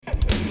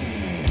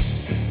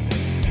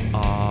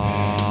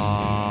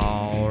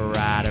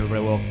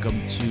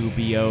welcome to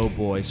BO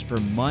Boys for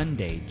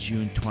Monday,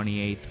 June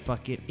 28th.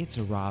 Fuck it, it's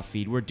a raw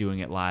feed. We're doing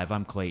it live.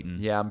 I'm Clayton.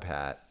 Yeah, I'm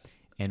Pat.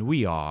 And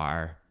we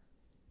are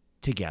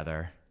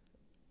together.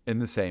 In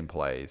the same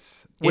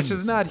place, which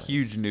is not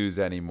huge news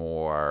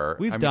anymore.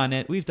 We've done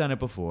it. We've done it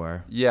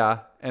before. Yeah,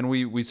 and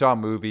we saw a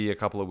movie a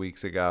couple of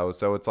weeks ago,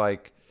 so it's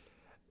like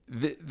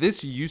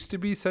this used to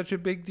be such a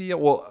big deal.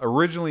 Well,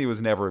 originally it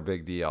was never a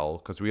big deal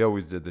because we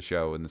always did the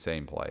show in the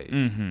same place.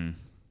 Mm-hmm.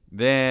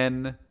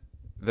 Then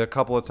the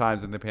couple of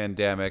times in the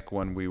pandemic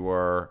when we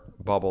were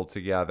bubbled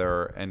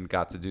together and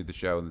got to do the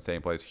show in the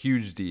same place,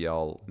 huge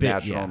deal,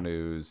 national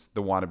news.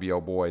 The Wanna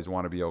Bo Boys,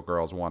 Wanna Bo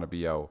Girls, Wanna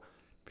Bo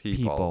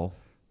people.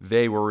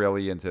 They were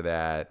really into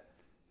that.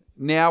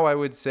 Now I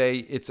would say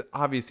it's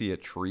obviously a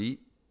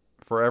treat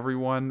for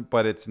everyone,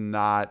 but it's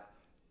not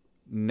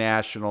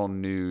national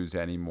news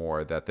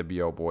anymore that the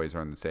BO Boys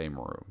are in the same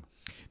room.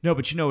 No,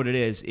 but you know what it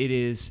is? It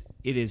is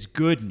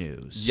good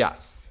news.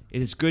 Yes.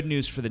 It is good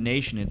news for the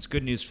nation. It's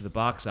good news for the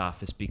box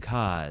office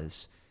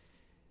because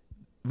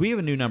we have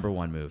a new number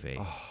one movie.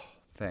 Oh,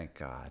 thank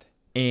God.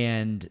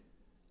 And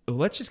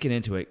let's just get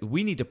into it.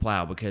 We need to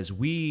plow because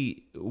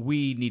we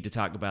need to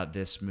talk about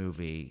this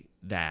movie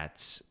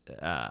that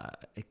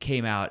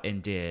came out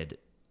and did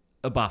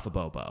a Bafa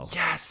Bobo.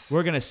 Yes.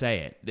 We're going to say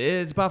it.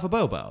 It's Bafa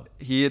Bobo.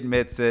 He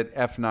admits it.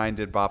 F9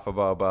 did Bafa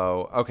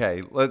Bobo.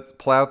 Okay, let's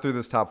plow through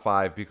this top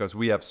five because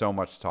we have so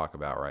much to talk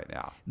about right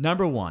now.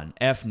 Number one,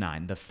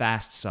 F9, The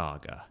Fast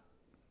Saga.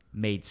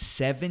 Made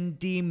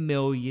 $70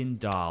 million.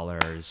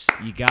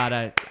 You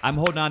gotta. I'm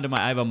holding on to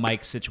I have a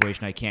mic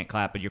situation. I can't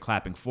clap, but you're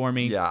clapping for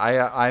me.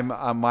 Yeah, I'm.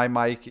 My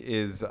mic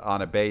is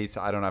on a base.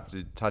 I don't have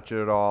to touch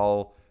it at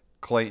all.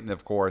 Clayton,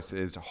 of course,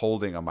 is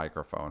holding a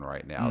microphone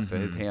right now, so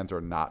his hands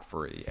are not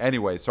free.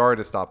 Anyway, sorry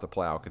to stop the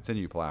plow.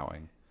 Continue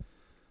plowing.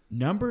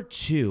 Number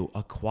two,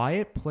 A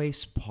Quiet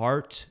Place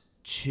Part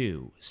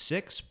 2,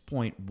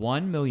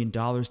 $6.1 million,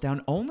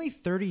 down only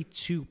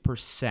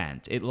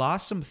 32%. It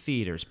lost some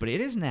theaters, but it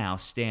is now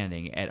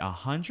standing at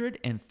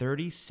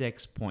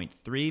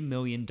 $136.3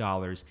 million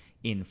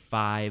in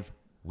 5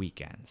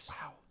 weekends.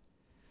 Wow.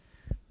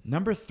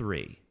 Number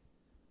three,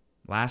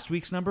 last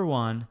week's number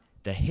one,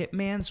 The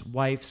Hitman's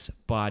Wife's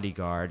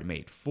Bodyguard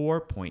made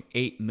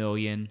 $4.8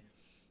 million,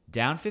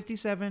 down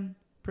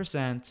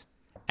 57%,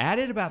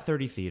 added about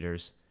 30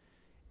 theaters,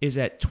 is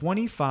at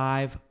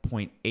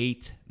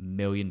 $25.8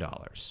 million.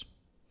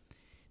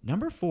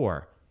 Number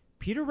four,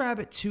 Peter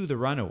Rabbit 2: The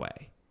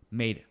Runaway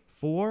made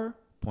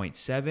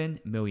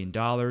 $4.7 million,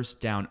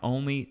 down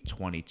only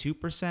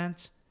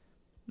 22%,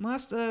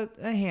 lost a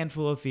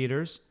handful of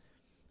theaters,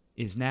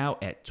 is now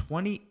at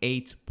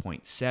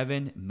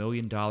 $28.7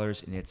 million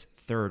in its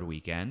third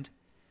weekend.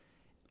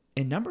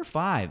 And number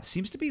five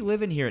seems to be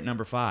living here at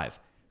number five.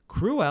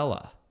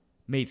 Cruella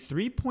made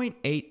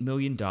 $3.8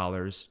 million,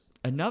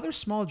 another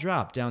small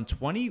drop, down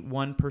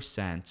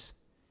 21%.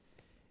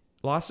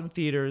 Lost some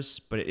theaters,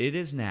 but it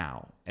is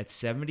now at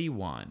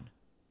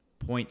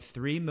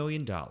 $71.3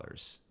 million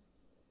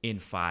in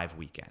 5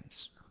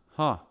 weekends.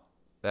 Huh.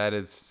 That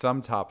is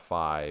some top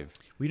five.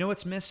 We know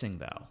what's missing,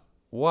 though.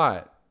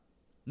 What?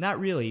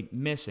 Not really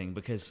missing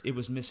because it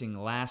was missing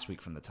last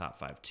week from the top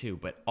five too,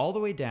 but all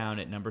the way down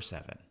at number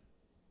 7,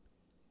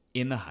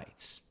 In the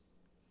Heights.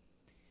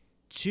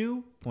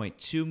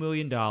 $2.2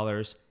 million,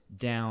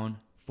 down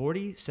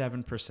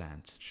 47%.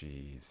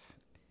 Jeez.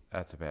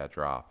 That's a bad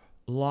drop.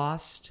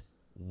 Lost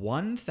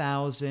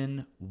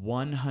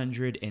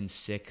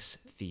 1,106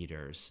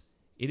 theaters.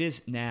 It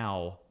is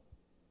now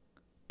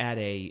at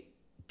a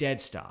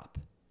dead stop,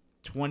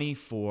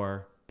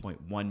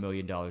 $24.1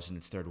 million in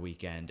its third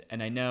weekend.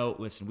 And I know,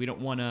 listen, we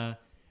don't want to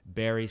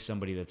bury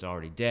somebody that's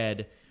already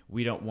dead.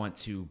 We don't want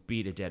to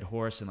beat a dead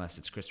horse unless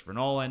it's Christopher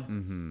Nolan.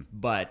 Mm-hmm.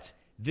 But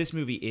this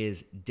movie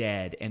is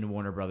dead, and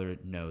Warner Brothers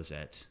knows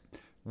it.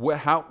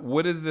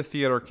 What is the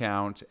theater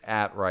count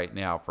at right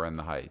now for In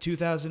the Heights?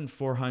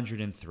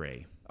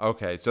 2,403.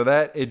 Okay, so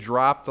that it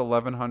dropped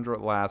 1,100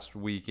 last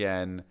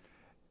weekend.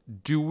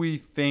 Do we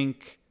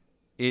think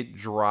it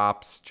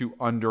drops to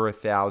under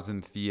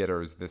 1,000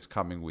 theaters this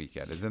coming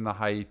weekend? Is In the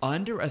Heights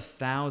under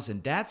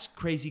 1,000? That's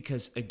crazy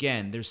because,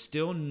 again, there's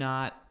still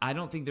not. I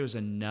don't think there's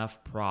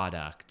enough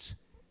product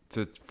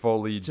to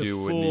fully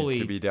do what needs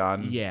to be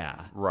done?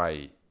 Yeah.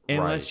 Right.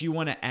 Unless you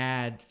want to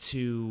add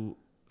to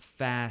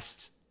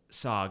Fast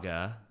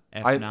Saga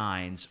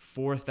F9's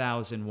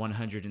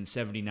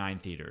 4,179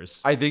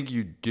 theaters. I think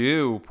you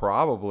do,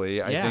 probably.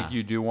 Yeah. I think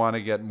you do want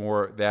to get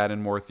more that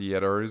in more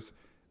theaters.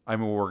 I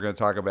mean, we're going to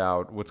talk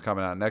about what's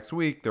coming out next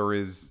week. There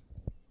is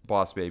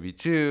Boss Baby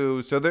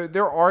 2. So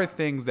there are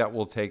things that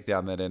will take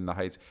down that In the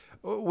Heights.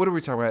 What are we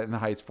talking about In the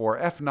Heights for?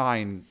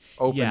 F9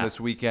 opened this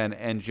weekend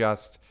and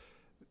just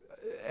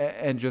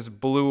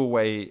blew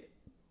away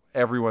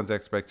everyone's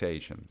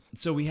expectations.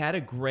 So we had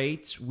a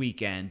great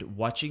weekend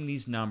watching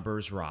these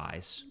numbers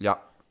rise. Yeah.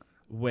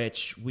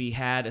 Which we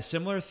had a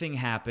similar thing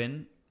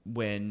happen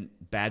when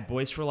Bad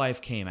Boys for Life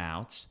came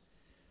out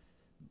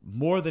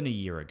more than a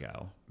year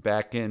ago.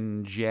 Back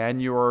in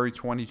January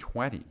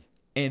 2020.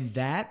 And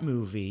that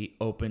movie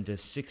opened to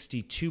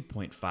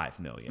 62.5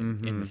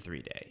 million in the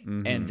 3-day.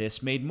 And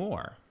this made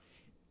more.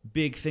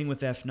 Big thing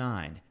with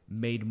F9,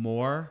 made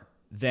more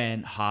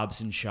than Hobbs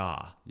and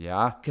Shaw.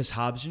 Yeah. Because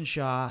Hobbs and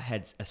Shaw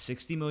had a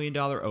 $60 million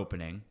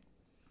opening,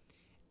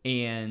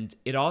 and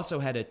it also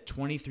had a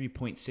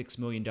 $23.6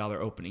 million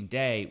opening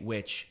day,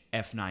 which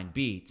F9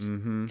 beats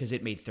because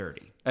it made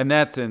 30. And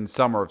that's in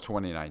summer of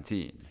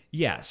 2019.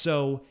 Yeah,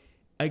 so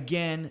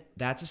again,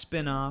 that's a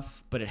spinoff,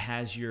 but it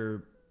has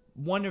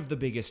one of the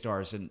biggest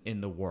stars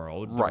in the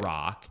world, The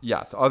Rock.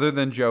 Yes, other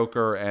than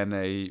Joker and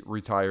a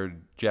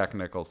retired Jack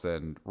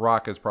Nicholson,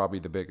 Rock is probably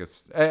the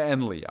biggest,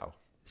 and Leo.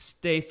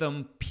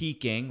 Statham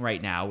peaking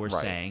right now, we're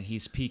saying.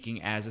 He's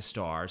peaking as a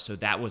star, so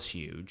that was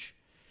huge.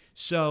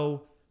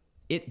 So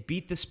it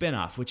beat the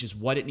spinoff, which is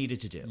what it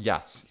needed to do.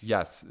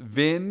 Yes.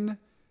 Vin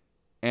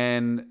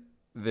and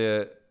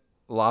the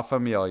La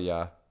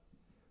Familia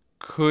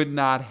could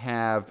not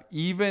have,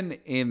 even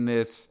in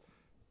this,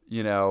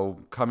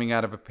 coming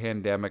out of a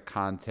pandemic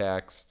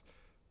context,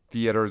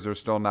 theaters are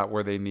still not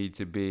where they need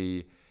to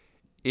be.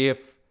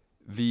 If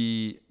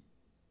the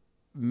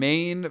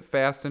main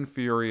Fast and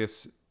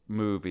Furious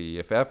movie,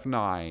 if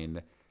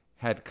F9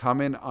 had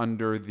come in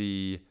under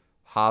the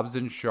Hobbs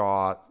and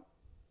Shaw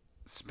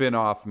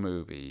spin-off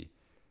movie,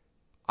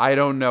 I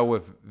don't know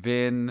if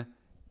Vin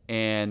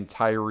and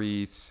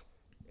Tyrese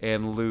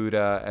and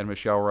Luda and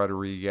Michelle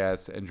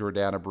Rodriguez and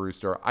Jordana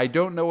Brewster, I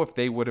don't know if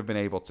they would have been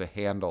able to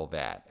handle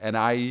that. And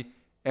I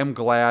am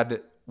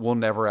glad we'll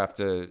never have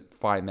to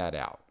find that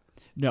out.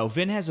 No,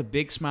 Vin has a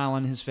big smile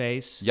on his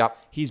face. Yep.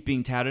 He's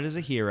being touted as a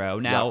hero.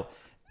 Now,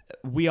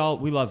 we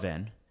love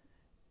Vin.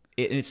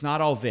 It's not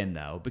all Vin,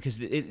 though, because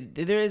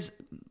there is...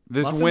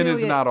 This win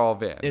is not all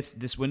Vin.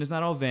 This win is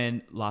not all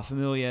Vin. La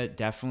Familia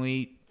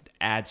definitely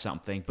adds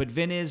something. But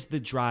Vin is the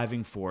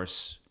driving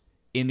force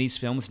in these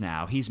films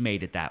now. He's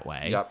made it that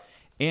way. Yep.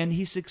 And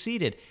he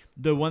succeeded.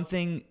 The one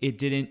thing it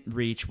didn't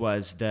reach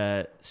was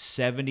the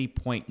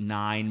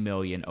 70.9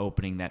 million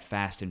opening that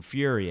Fast and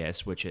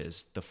Furious, which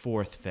is the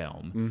fourth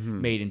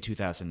film, made in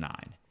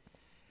 2009.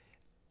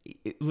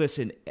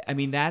 Listen, I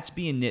mean, that's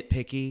being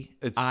nitpicky.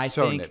 I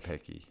think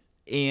nitpicky.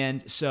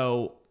 And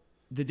so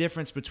the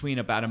difference between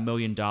about $1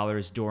 million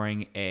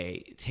during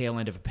a tail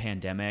end of a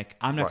pandemic,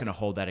 I'm not going to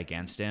hold that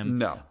against him.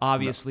 No.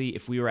 Obviously,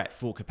 if we were at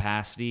full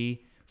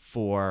capacity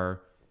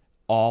for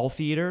all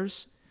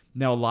theaters,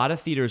 now a lot of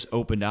theaters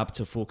opened up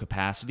to full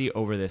capacity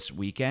over this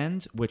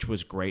weekend, which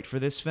was great for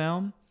this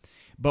film.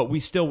 But we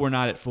still were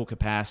not at full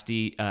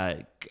capacity.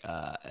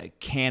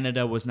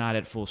 Canada was not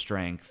at full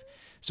strength.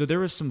 So there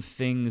were some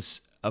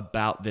things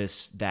about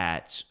this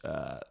that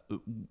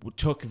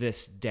took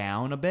this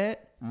down a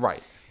bit.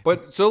 Right.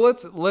 But so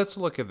let's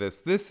look at this.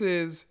 This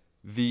is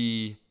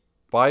the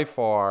by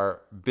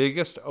far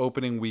biggest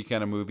opening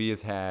weekend a movie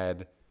has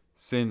had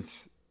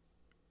since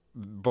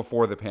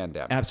before the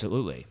pandemic.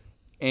 Absolutely.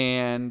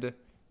 And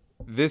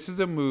this is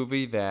a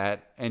movie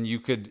that, and you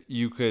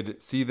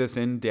could see this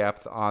in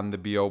depth on the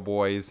BO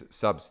Boys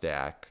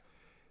Substack,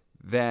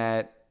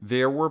 that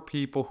there were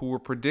people who were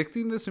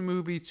predicting this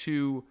movie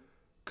to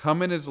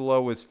come in as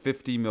low as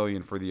 50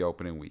 million for the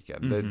opening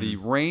weekend. The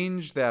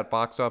range that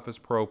Box Office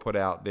Pro put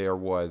out there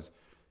was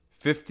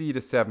 50 to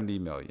 70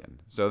 million.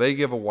 So they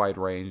give a wide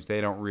range. They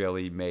don't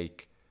really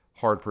make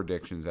hard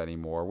predictions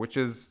anymore, which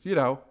is,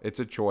 it's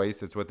a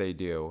choice. It's what they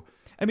do.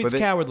 I mean, it's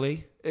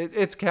cowardly.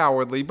 It's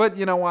cowardly, but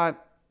you know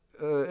what?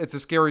 It's a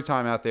scary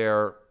time out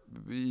there.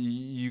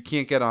 You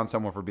can't get on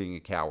someone for being a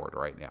coward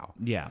right now.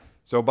 Yeah.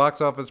 So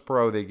Box Office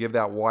Pro, they give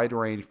that wide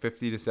range,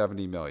 50 to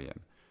 70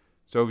 million.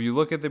 So if you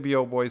look at the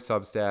BO Boys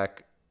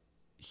Substack,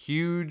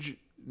 huge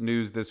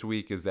news this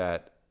week is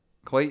that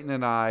Clayton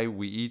and I,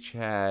 we each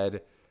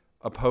had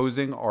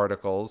opposing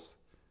articles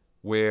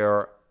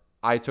where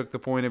I took the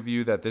point of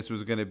view that this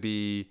was going to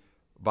be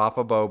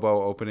Bafa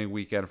Bobo opening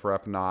weekend for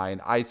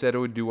F9. I said it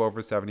would do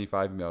over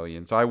 75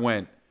 million. So I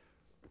went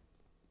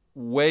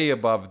way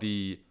above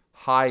the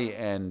high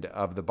end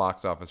of the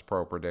Box Office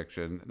Pro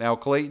prediction. Now,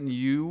 Clayton,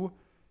 you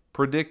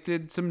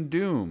predicted some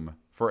doom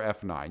for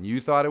F9.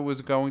 You thought it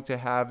was going to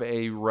have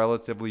a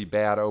relatively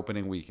bad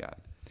opening weekend.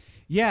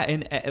 Yeah,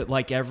 and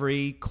like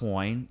every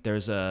coin,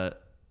 there's a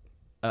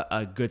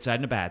good side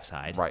and a bad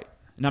side. Right.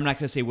 And I'm not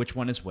going to say which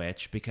one is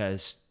which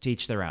because to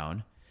each their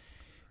own.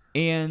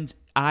 And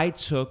I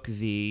took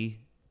the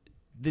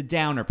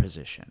downer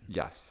position.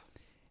 Yes.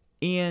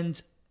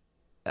 And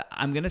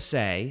I'm going to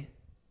say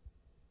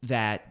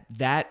that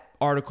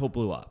article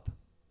blew up.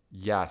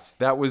 Yes,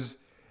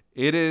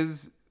 it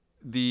is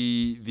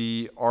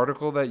the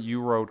article that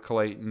you wrote,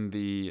 Clayton,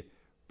 the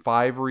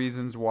 5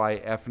 reasons why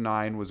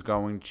F9 was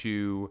going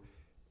to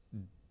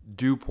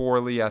do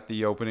poorly at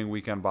the opening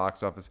weekend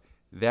box office.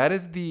 That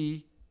is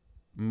the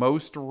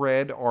most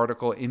read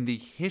article in the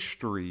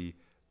history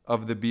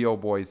of the BO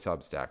Boys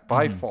Substack,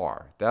 by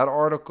far. That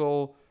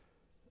article,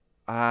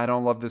 I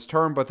don't love this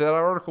term, but that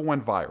article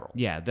went viral.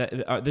 Yeah,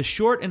 the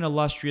short and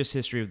illustrious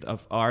history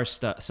of our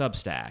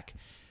Substack,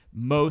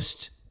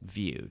 most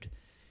viewed.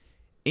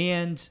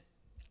 And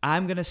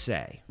I'm going to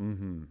say,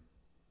 I'm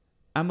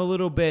a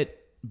little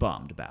bit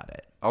bummed about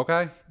it.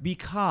 Okay.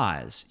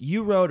 Because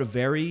you wrote a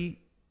very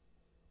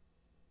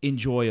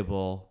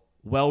enjoyable,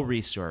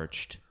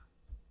 well-researched,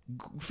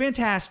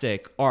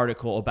 fantastic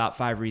article about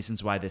 5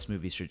 reasons why this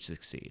movie should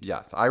succeed.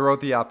 Yes, I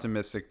wrote the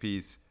optimistic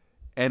piece,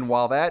 and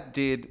while that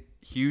did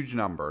huge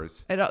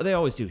numbers, And they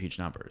always do huge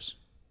numbers.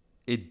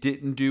 it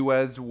didn't do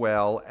as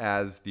well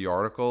as the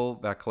article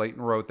that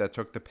Clayton wrote that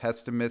took the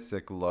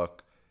pessimistic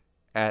look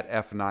at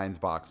F9's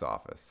box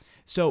office.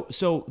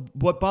 So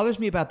what bothers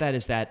me about that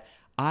is that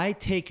I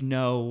take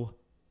no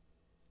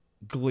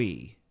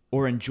glee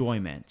or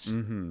enjoyment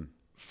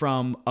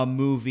from a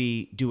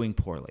movie doing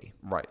poorly.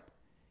 Right.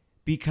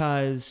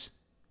 Because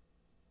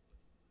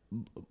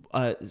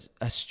a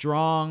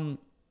strong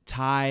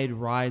tide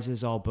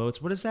rises all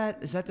boats. What is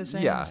that? Is that the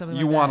saying? Yeah, Something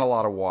you like want that? a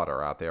lot of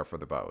water out there for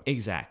the boats.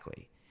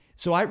 Exactly.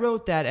 So I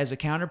wrote that as a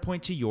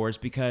counterpoint to yours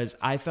because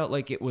I felt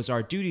like it was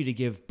our duty to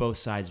give both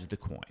sides of the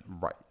coin.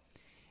 Right.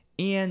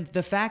 And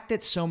the fact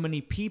that so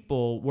many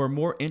people were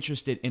more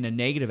interested in a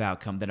negative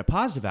outcome than a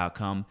positive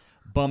outcome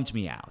bummed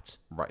me out.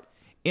 Right.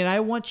 And I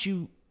want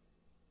you,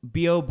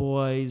 BO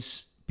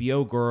boys,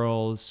 BO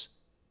girls,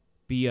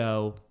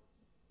 BO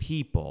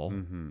people,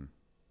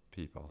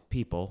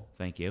 people,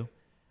 thank you.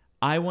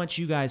 I want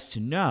you guys to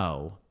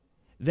know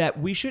that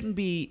we shouldn't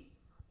be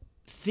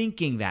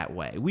thinking that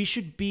way. We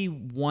should be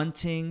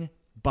wanting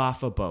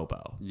Bafa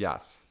Bobo.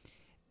 Yes.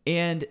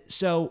 And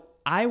so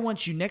I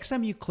want you, next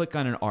time you click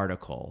on an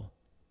article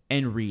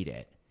and read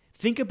it,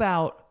 think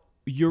about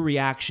your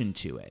reaction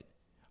to it.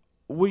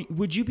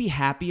 Would you be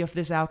happy if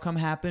this outcome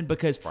happened?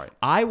 Because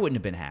I wouldn't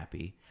have been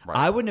happy. Right.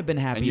 I wouldn't have been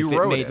happy if it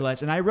wrote made it.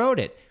 less. And I wrote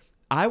it.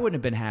 I wouldn't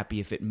have been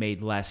happy if it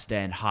made less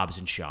than Hobbs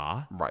and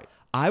Shaw. Right.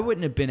 I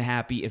wouldn't have been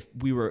happy if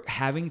we were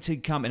having to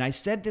come, and I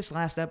said this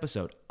last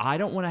episode, I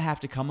don't want to have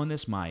to come on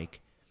this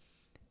mic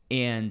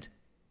and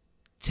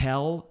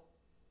tell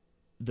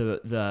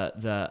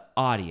the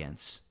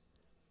audience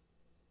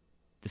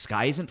the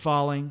sky isn't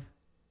falling,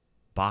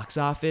 box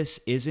office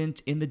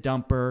isn't in the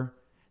dumper,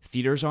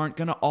 theaters aren't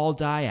going to all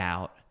die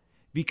out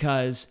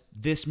because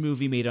this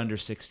movie made under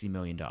 $60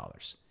 million.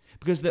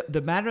 Because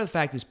the matter of the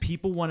fact is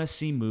people want to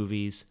see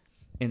movies,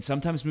 and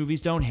sometimes movies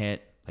don't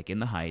hit, like In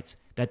the Heights.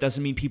 That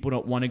doesn't mean people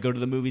don't want to go to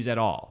the movies at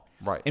all.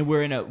 Right. And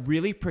we're in a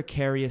really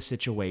precarious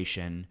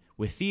situation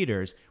with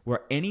theaters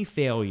where any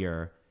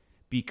failure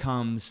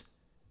becomes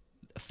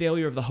a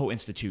failure of the whole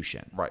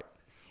institution. Right.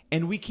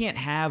 And we can't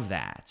have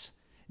that.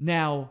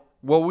 Now,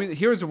 well,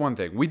 here's the one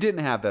thing. We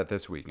didn't have that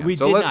this weekend. We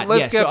so did let's, not.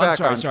 Let's get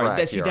back on sorry.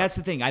 track See, here. that's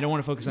the thing. I don't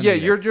want to focus on Yeah,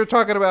 negative. you're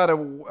talking about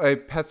a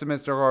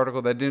pessimistic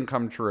article that didn't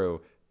come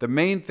true. The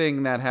main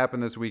thing that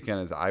happened this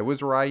weekend is I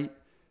was right.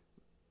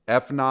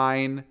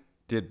 F9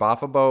 did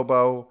Bafa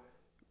Bobo,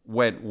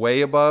 went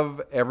way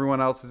above everyone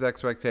else's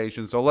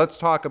expectations. So let's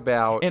talk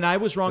about... And I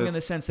was wrong in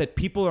the sense that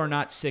people are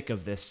not sick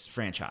of this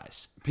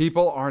franchise.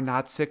 People are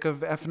not sick of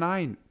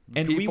F9.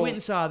 And we went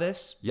and saw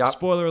this. Yep.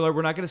 Spoiler alert,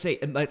 we're not going to say...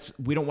 I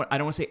don't want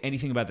to say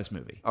anything about this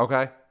movie.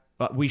 Okay.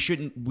 But we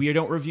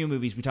don't review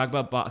movies. We talk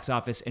about box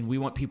office, and we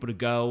want people to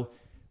go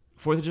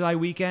 4th of July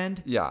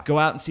weekend. Yeah. Go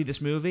out and see this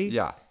movie.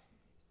 Yeah.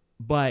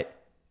 But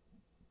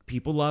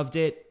people loved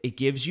it. It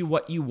gives you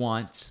what you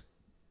want.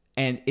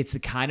 And it's the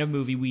kind of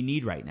movie we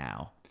need right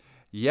now.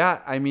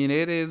 Yeah, I mean,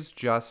 it is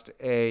just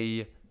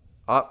a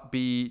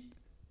upbeat,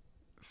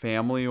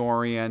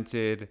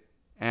 family-oriented,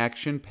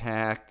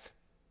 action-packed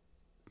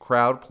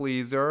crowd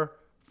pleaser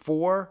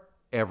for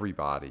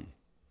everybody.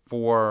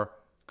 For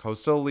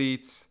coastal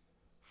elites,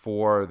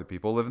 for the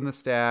people who live in the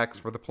stacks,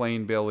 for the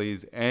plain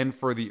billies, and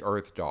for the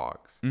earth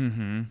dogs.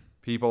 Mm-hmm.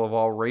 People of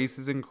all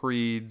races and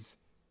creeds.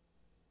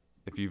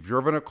 If you've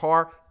driven a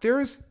car,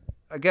 there's,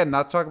 again,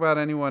 not to talk about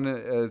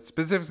anyone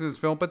specific to this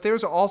film, but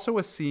there's also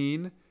a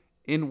scene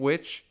in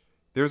which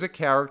there's a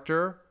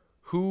character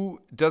who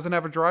doesn't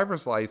have a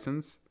driver's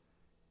license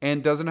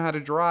and doesn't know how to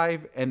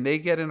drive, and they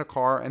get in a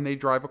car and they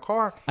drive a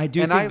car. I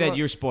do think that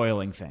you're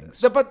spoiling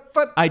things.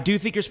 But I do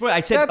think you're spoiling.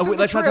 I said,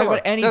 let's not talk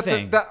about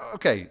anything.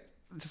 Okay,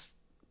 just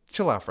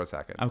chill out for a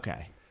second.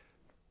 Okay.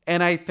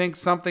 And I think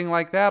something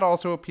like that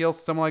also appeals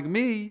to someone like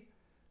me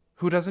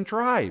who doesn't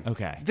drive.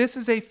 Okay. This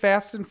is a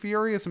Fast and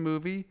Furious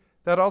movie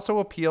that also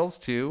appeals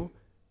to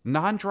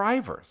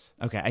non-drivers.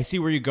 Okay, I see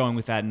where you're going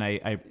with that,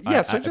 and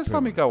so just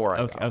let me go where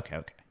I go.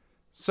 Okay.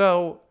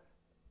 So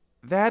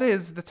that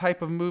is the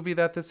type of movie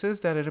that this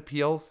is, that it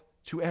appeals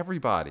to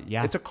everybody.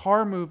 Yeah. It's a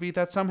car movie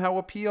that somehow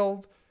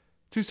appealed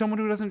to someone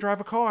who doesn't drive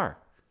a car.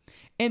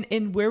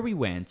 And where we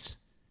went,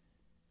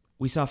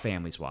 we saw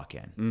families walk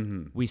in.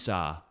 Mm-hmm. We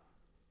saw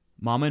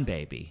mama and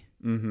baby.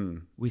 Mm-hmm.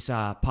 We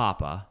saw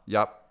Papa.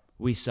 Yep.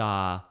 We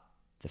saw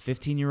the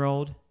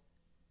 15-year-old,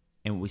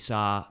 and we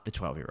saw the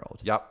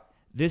 12-year-old. Yep.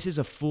 This is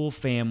a full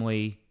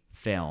family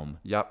film.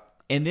 Yep.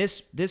 And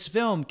this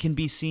film can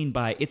be seen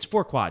by, it's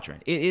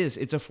 4-quadrant. It's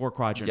a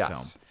 4-quadrant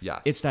film.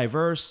 Yes. It's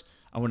diverse.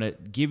 I want to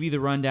give you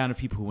the rundown of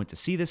people who went to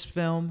see this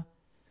film.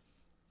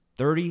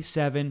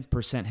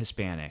 37%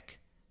 Hispanic,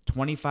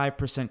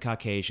 25%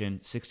 Caucasian,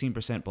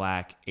 16%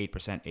 Black,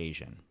 8%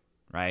 Asian,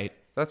 right?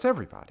 That's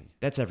everybody.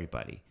 That's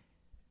everybody.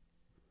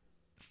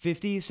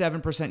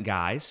 57%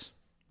 guys,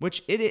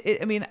 which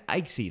I mean,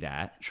 I see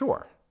that.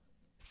 Sure.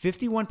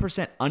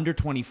 51% under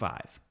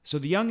 25. So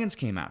the youngins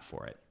came out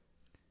for it.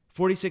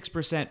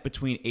 46%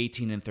 between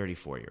 18 and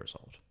 34 years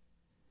old.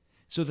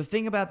 So the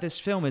thing about this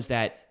film is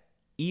that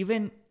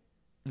even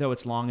though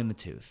it's long in the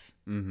tooth,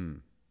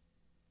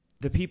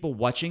 the people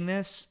watching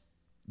this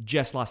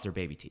just lost their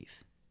baby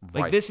teeth.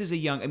 Like Right. this is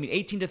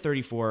 18 to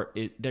 34,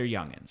 they're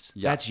youngins.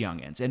 Yes. That's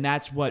youngins. And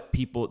that's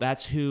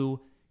that's who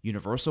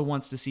Universal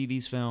wants to see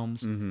these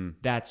films.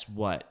 That's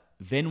what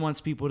Vin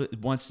wants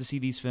to see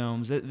these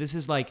films. This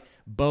is like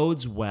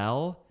bodes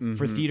well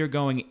for theater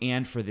going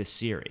and for this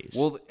series.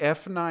 Well,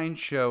 F9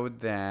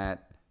 showed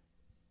that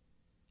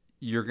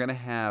you're going to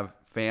have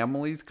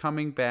families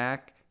coming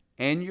back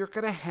and you're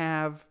going to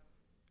have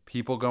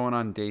people going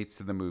on dates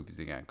to the movies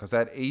again. Because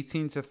that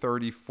 18 to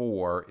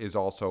 34 is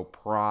also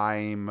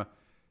prime.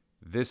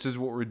 This is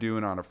what we're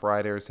doing on a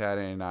Friday or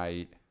Saturday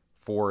night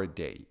for a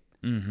date.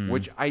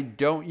 Which I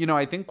don't,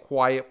 I think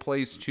Quiet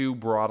Place 2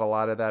 brought a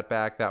lot of that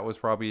back. That was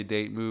probably a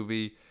date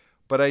movie.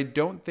 But I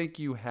don't think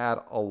you had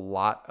a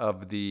lot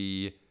of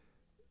the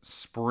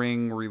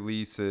spring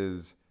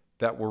releases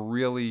that were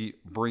really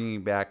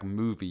bringing back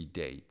movie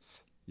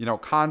dates.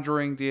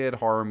 Conjuring did,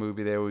 horror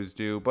movie they always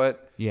do.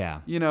 But, yeah.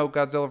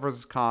 Godzilla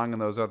vs. Kong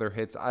and those other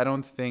hits, I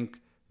don't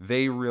think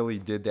they really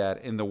did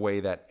that in the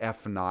way that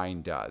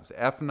F9 does.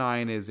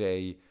 F9 is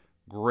a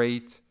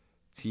great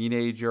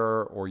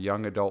teenager or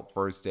young adult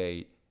first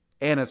date,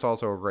 and it's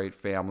also a great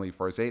family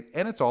first date,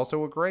 and it's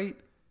also a great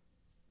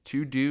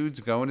two dudes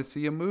going to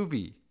see a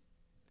movie.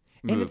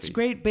 And it's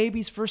great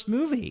baby's first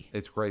movie.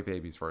 It's great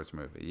baby's first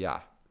movie, yeah.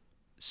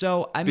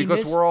 So, I mean,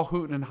 because we're all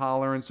hooting and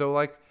hollering. So,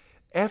 like,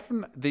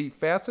 the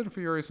Fast and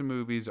Furious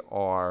movies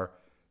are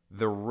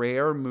the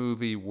rare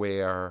movie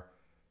where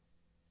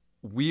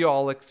we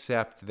all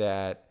accept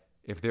that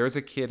if there's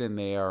a kid in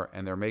there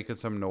and they're making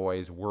some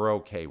noise, we're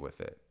okay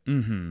with it.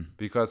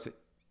 Because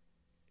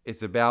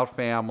it's about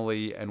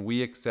family, and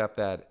we accept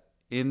that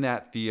in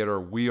that theater,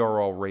 we are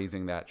all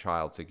raising that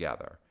child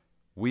together.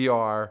 We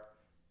are,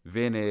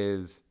 Vin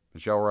is,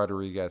 Michelle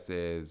Rodriguez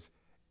is,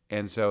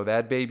 and so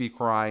that baby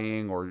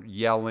crying or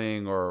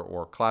yelling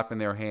or clapping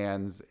their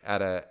hands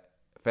at a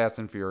Fast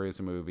and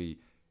Furious movie,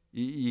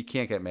 you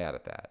can't get mad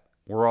at that.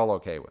 We're all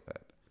okay with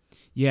it.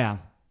 Yeah.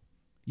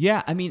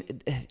 Yeah, I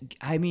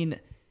mean,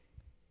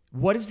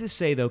 what does this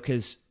say, though?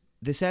 Because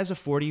this has a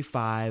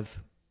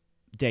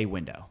 45-day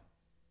window.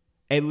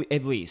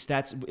 At least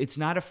it's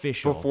not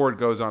official. Before it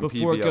goes on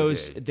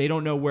PVOD. They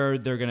don't know where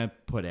they're going to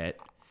put it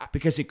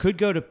because it could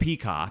go to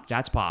Peacock.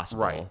 That's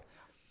possible. Right.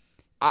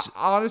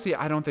 Honestly,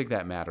 I don't think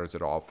that matters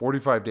at all.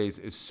 45 days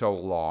is so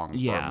long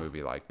for a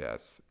movie like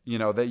this.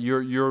 That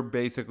you're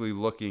basically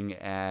looking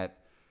at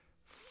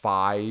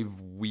 5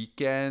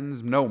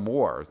 weekends, no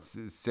more,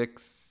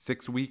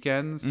 six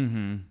weekends.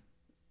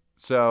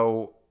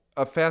 So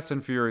a Fast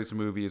and Furious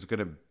movie is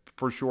going to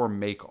for sure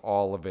make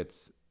all of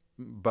its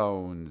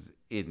bones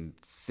in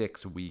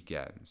 6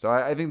 weekends. So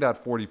I think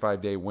that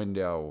 45-day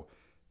window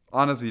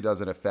honestly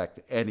doesn't affect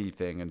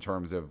anything in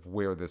terms of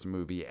where this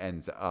movie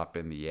ends up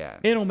in the end.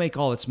 It'll make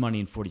all its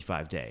money in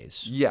 45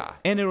 days. Yeah.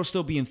 And it'll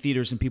still be in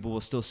theaters and people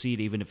will still see it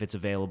even if it's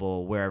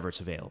available wherever it's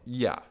available.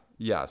 Yeah.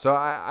 Yeah. So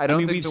I don't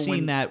think we've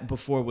seen that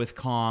before with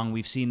Kong.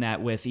 We've seen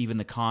that with even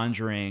The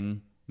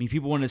Conjuring. I mean,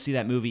 people want to see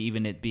that movie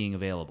even it being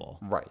available.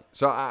 Right.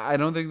 So I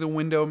don't think the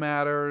window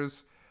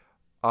matters.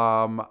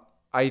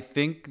 I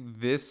think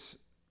this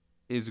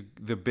is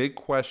the big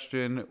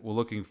question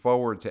looking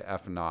forward to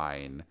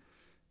F9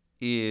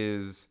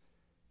 is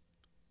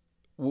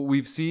what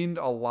we've seen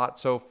a lot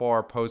so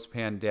far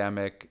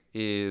post-pandemic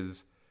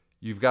is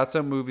you've got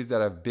some movies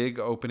that have big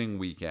opening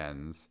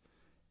weekends,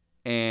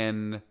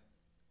 and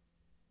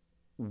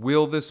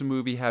will this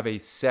movie have a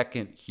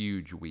second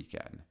huge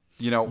weekend?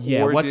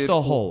 What's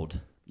the hold?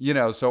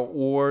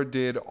 Or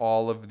did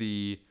all of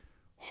the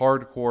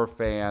hardcore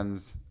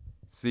fans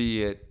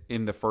see it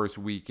in the first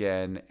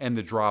weekend and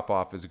the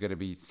drop-off is going to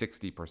be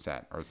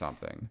 60% or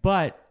something?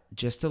 But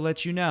just to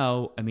let you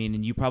know, I mean,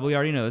 and you probably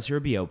already know this, you're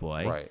a BO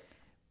boy. Right.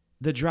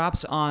 The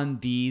drops on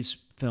these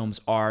films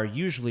are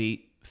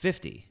usually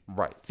 50.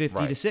 Right.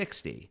 50 to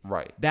 60.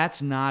 Right.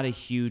 That's not a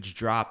huge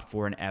drop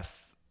for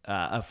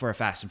for a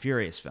Fast and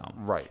Furious film.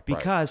 Right.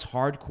 Because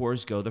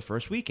hardcores go the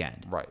first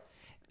weekend. Right.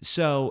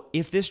 So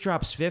if this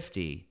drops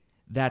 50,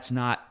 that's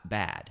not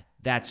bad.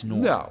 That's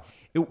normal.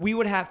 No. We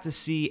would have to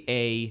see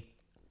a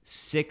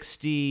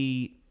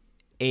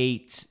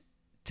 68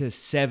 to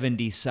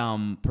 70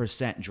 some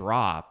 %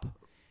 drop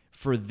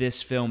for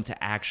this film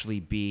to actually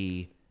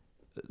be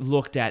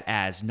looked at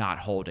as not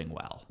holding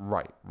well.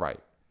 Right.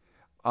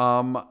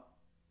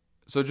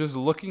 So just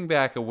looking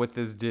back at what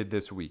this did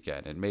this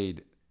weekend, it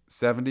made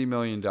 $70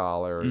 million.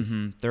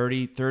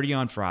 30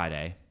 on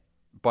Friday.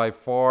 By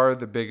far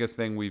the biggest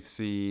thing we've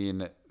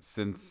seen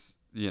since,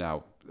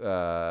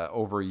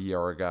 over a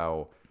year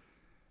ago.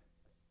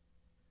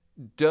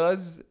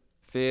 Does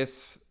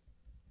this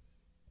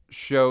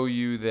show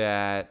you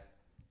that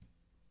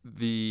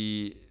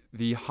the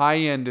high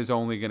end is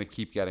only going to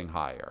keep getting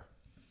higher?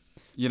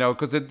 You know,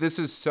 because this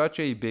is such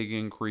a big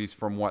increase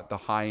from what the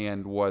high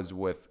end was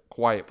with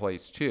Quiet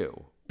Place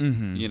 2.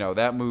 Mm-hmm. You know,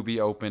 that movie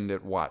opened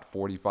at what,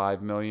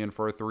 45 million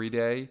for a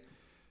 3-day?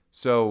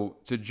 So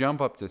to jump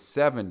up to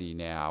 70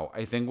 now,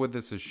 I think what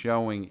this is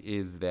showing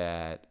is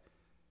that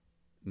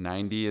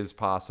 90 is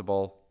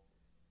possible,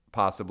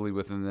 possibly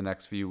within the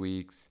next few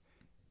weeks.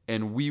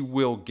 And we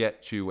will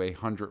get to a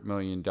 $100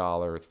 million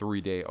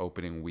 3-day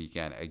opening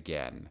weekend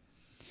again.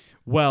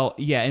 Well,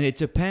 yeah, and it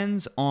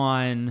depends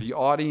on the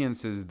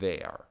audience is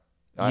there.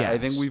 Yes. I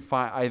think we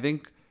find. I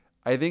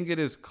think it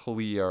is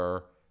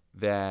clear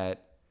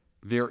that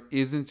there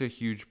isn't a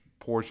huge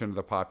portion of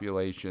the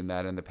population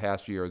that in the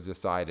past year has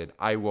decided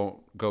I won't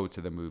go to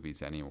the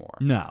movies anymore.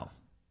 No.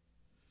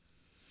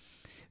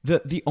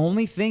 The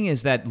only thing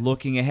is that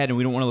looking ahead, and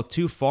we don't want to look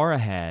too far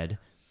ahead,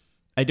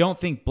 I don't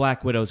think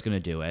Black Widow's going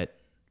to do it.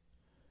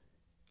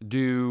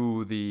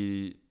 Do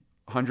the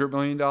 $100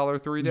 million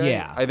 3-day?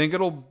 Yeah. I think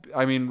it'll.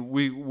 I mean,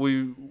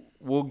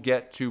 we'll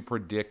get to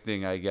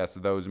predicting, I guess,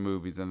 those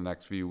movies in the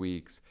next few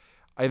weeks.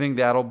 I think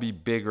that'll be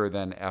bigger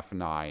than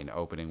F9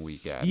 opening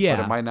weekend. Yeah.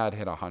 But it might not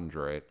hit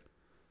 100.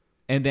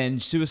 And then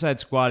Suicide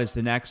Squad is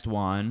the next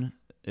one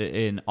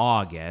in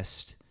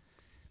August.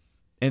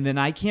 And then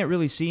I can't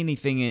really see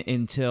anything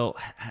until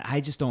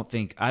I don't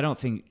think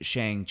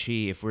Shang-Chi,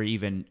 if we're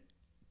even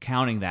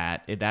counting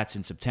that's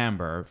in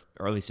September,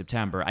 early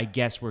September. I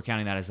guess we're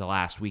counting that as the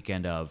last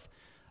weekend of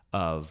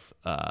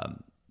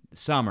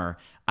summer.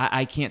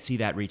 I can't see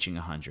that reaching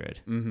 100.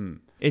 Mm-hmm.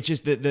 It's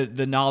just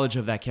the knowledge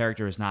of that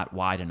character is not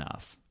wide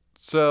enough.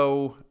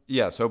 So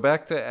yeah, so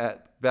back to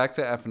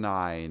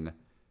F9.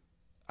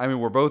 I mean,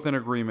 we're both in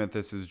agreement.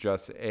 This is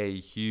just a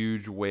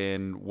huge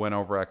win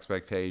over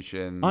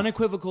expectations.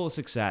 Unequivocal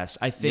success.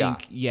 I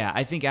think. Yeah,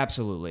 I think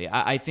absolutely.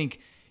 I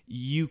think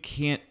you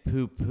can't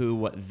poo-poo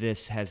what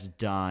this has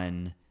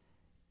done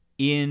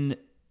in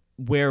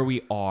where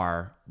we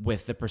are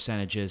with the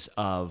percentages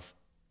of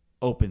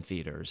open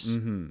theaters.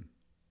 Mm-hmm.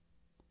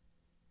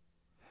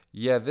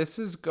 Yeah, this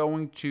is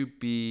going to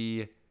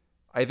be...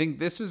 I think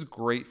this is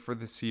great for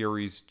the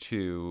series,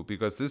 too,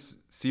 because this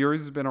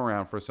series has been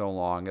around for so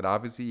long. It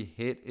obviously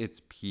hit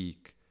its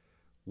peak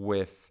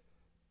with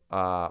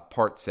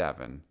Part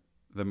 7,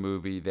 the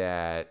movie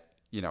that,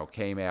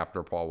 came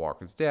after Paul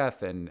Walker's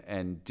death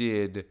and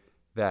did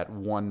that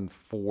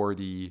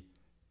 140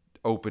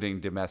 opening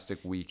domestic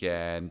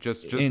weekend.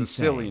 Just Insane. A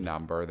silly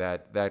number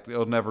that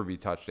it'll never be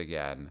touched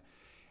again.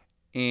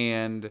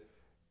 And,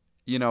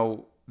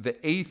 the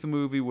 8th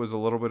movie was a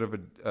little bit of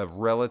a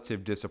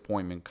relative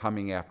disappointment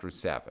coming after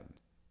 7,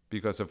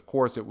 because of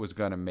course it was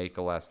going to make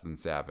less than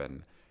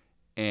 7,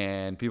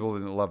 and people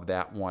didn't love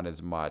that one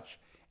as much.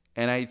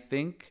 And I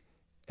think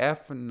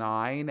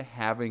F9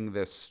 having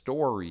this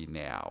story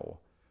now,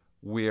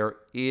 where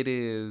it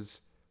is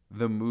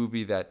the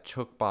movie that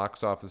took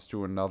box office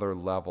to another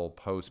level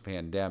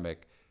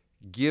post-pandemic,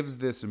 gives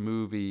this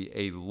movie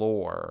a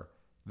lore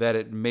that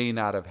it may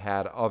not have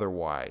had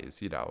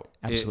otherwise.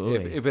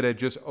 Absolutely. If it had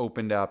just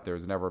opened up, there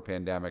was never a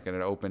pandemic, and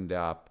it opened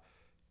up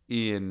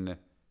in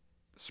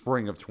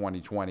spring of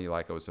 2020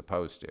 like it was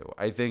supposed to.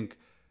 I think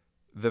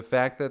the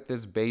fact that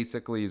this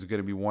basically is going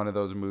to be one of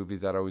those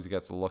movies that always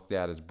gets looked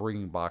at as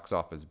bringing box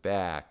office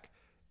back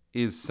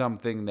is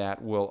something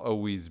that will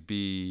always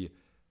be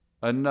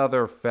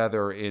another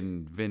feather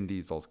in Vin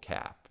Diesel's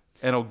cap.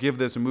 And it'll give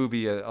this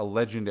movie a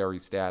legendary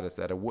status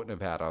that it wouldn't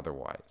have had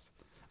otherwise.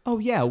 Oh,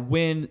 yeah.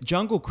 When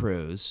Jungle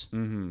Cruise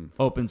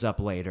opens up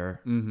later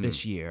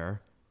this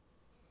year,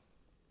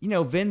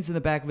 Vin's in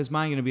the back of his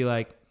mind going to be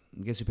like,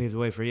 I guess who paved the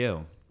way for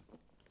you?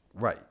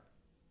 Right.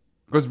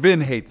 Because Vin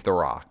hates The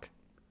Rock.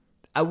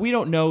 We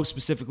don't know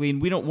specifically,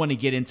 and we don't want to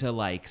get into,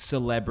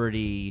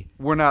 celebrity.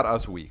 We're not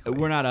Us Weekly.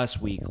 We're not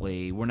Us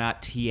Weekly. We're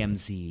not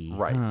TMZ.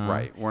 Right,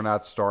 right. We're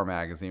not Star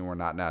Magazine. We're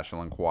not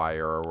National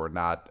Enquirer. We're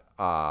not...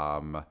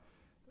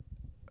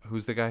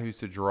 who's the guy who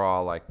used to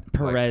draw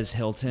Perez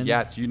Hilton?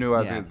 Yes,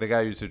 the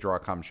guy who used to draw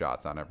cum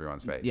shots on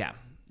everyone's face. Yeah.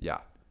 Yeah.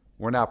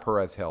 We're not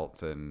Perez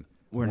Hilton.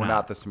 We're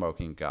not the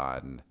Smoking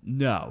Gun.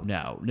 No.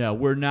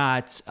 We're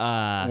not.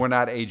 We're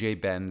not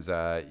AJ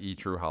Benza, E!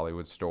 True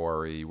Hollywood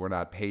Story. We're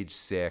not Page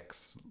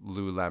Six,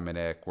 Lou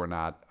Lemonick.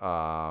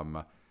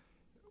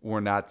 We're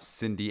not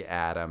Cindy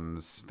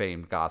Adams,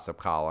 famed gossip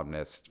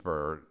columnist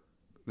for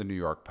the New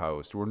York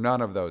Post. We're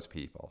none of those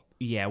people.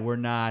 Yeah, we're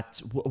not.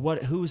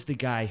 Who's the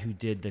guy who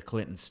did the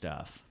Clinton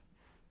stuff?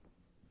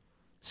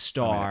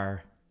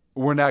 Starr.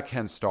 We're not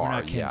Ken Starr. We're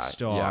not Ken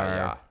Starr.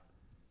 Yeah.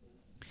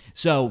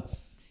 So,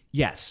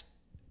 yes,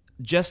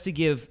 just to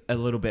give a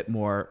little bit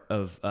more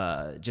of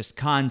just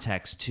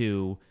context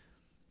to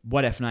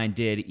what F9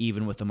 did,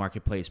 even with the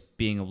marketplace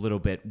being a little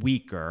bit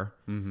weaker.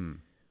 Mm-hmm.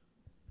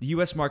 The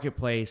U.S.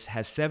 marketplace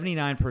has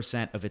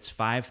 79% of its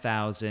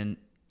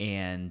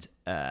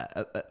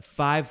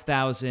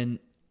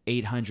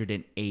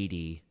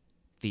 5,880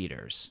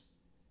 theaters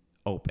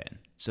open.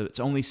 So it's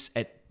only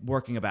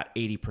working about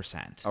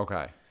 80%.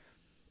 Okay.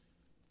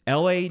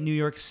 L.A., New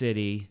York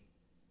City,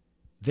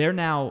 they're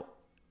now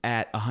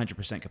at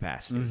 100%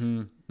 capacity.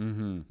 Mm-hmm.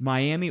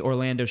 Miami,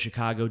 Orlando,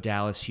 Chicago,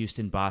 Dallas,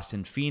 Houston,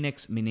 Boston,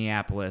 Phoenix,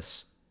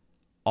 Minneapolis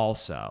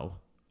also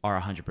are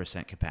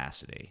 100%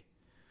 capacity.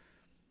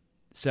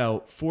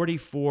 So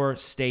 44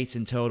 states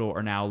in total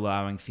are now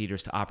allowing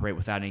theaters to operate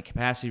without any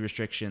capacity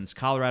restrictions.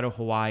 Colorado,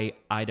 Hawaii,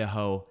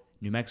 Idaho,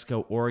 New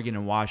Mexico, Oregon,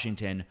 and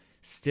Washington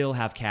still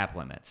have cap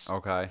limits.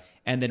 Okay.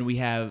 And then we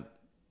have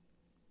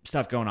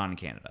stuff going on in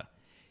Canada.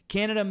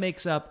 Canada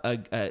makes up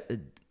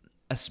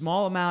a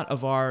small amount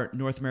of our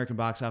North American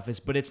box office,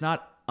 but it's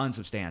not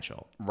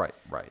unsubstantial. Right.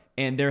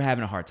 And they're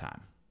having a hard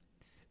time.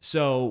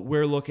 So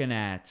we're looking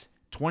at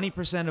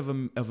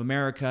 20% of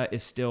America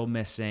is still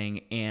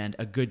missing and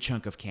a good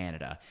chunk of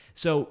Canada.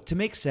 So to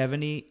make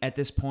 70 at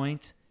this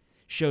point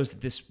shows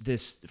that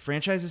this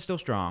franchise is still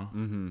strong.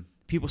 Mm-hmm.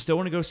 People still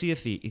want to go see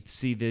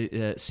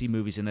see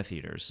movies in the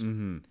theaters.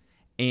 Mm-hmm.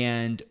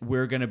 And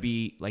we're going to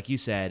be, like you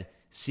said,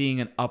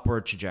 seeing an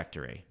upward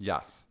trajectory.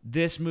 Yes.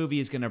 This movie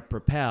is going to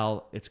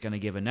propel, it's going to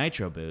give a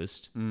nitro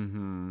boost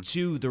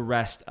to the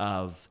rest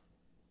of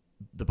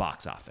the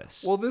box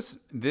office. Well,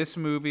 this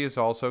movie is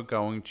also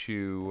going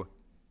to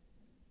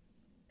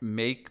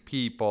make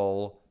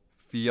people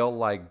feel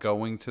like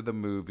going to the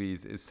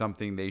movies is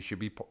something they should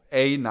be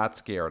not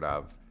scared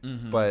of,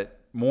 but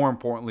more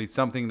importantly,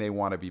 something they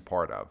want to be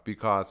part of.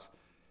 Because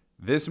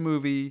this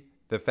movie,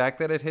 the fact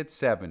that it hit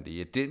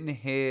 70, it didn't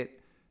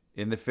hit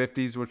in the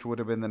 50s, which would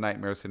have been the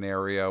nightmare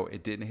scenario.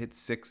 It didn't hit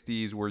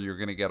 60s, where you're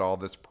going to get all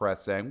this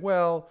press saying,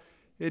 well,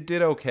 it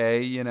did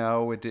okay,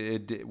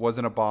 it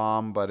wasn't a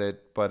bomb, but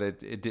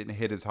it didn't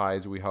hit as high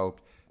as we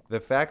hoped. The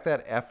fact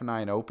that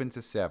F9 opened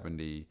to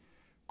 70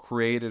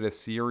 created a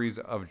series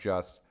of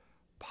just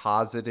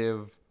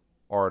positive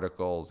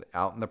articles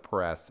out in the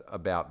press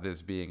about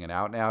this being an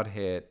out-and-out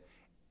hit,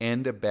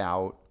 and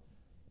about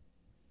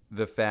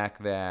the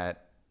fact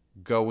that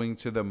going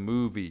to the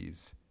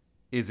movies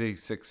is a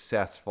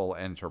successful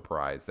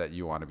enterprise that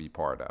you want to be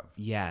part of.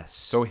 Yes.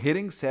 So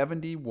hitting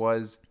 70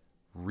 was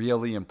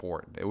really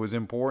important. It was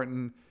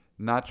important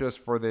not just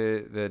for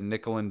the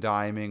nickel and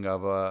diming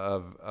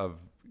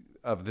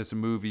of this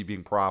movie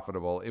being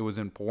profitable. It was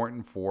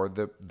important for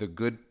the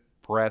good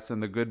press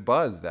and the good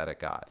buzz that it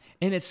got.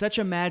 And it's such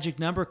a magic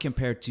number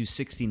compared to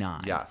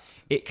 69.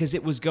 Yes. Because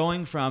it was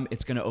going from,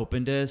 it's going to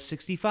open to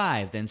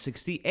 65, then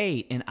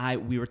 68. And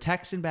we were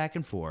texting back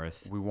and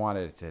forth. We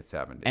wanted it to hit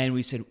 70. And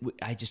we said,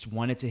 I just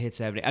wanted to hit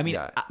 70. I mean,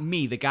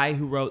 me, the guy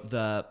who wrote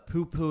the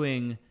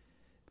poo-pooing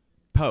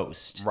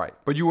post. Right.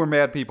 But you were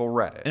mad people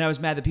read it. And I was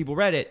mad that people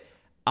read it.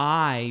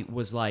 I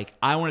was like,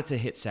 I want it to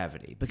hit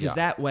 70. Because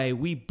that way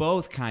we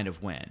both kind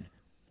of win.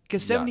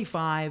 Because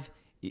 75,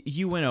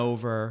 you went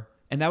over.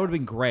 And that would have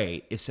been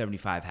great if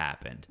 75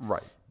 happened.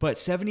 Right. But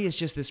 70 is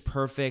just this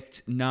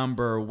perfect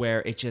number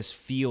where it just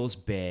feels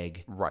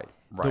big. Right.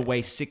 The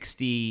way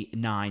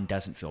 69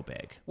 doesn't feel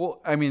big.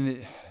 Well, I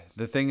mean,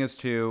 the thing is,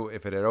 too,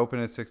 if it had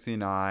opened at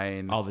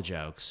 69... All the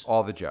jokes.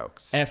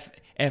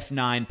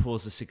 F9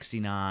 pulls a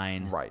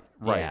 69. Right.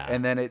 Yeah.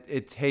 And then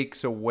it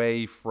takes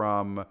away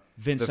from...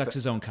 Vince sucks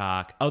his own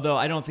cock. Although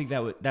I don't think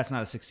that's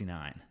not a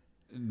 69.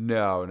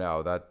 No,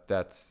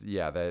 that's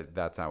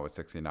not what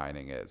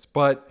 69ing is.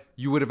 But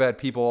you would have had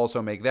people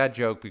also make that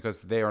joke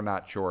because they are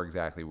not sure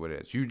exactly what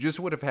it is. You just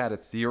would have had a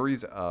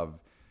series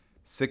of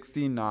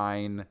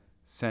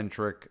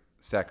 69-centric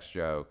sex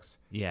jokes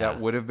that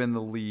would have been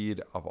the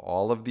lead of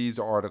all of these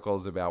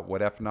articles about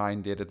what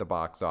F9 did at the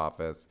box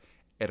office.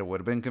 And it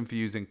would have been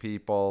confusing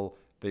people.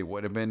 They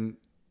would have been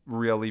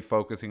really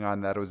focusing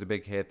on that it was a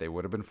big hit. They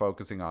would have been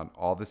focusing on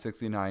all the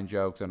 69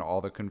 jokes and all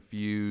the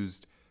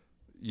confused,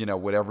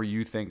 whatever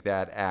you think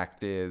that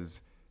act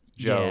is,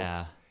 jokes.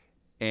 Yeah.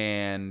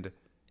 And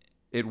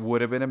it would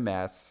have been a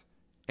mess.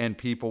 And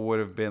people would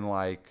have been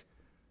like,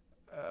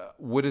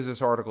 what is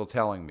this article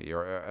telling me?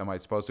 Or am I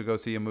supposed to go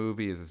see a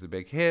movie? Is this a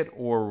big hit?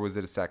 Or was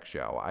it a sex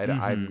show?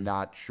 I'm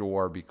not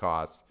sure,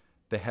 because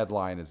the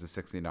headline is a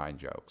 69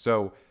 joke.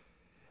 So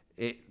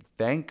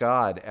thank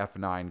God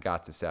F9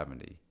 got to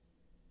 70.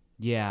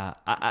 Yeah.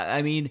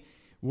 I mean,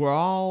 we're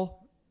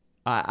all...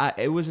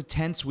 it was a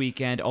tense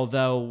weekend,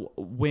 although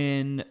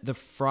when the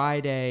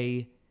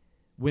Thursday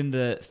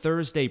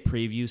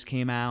previews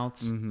came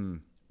out,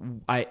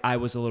 I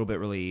was a little bit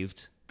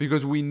relieved.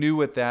 Because we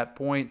knew at that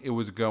point it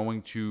was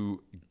going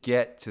to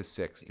get to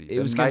 60.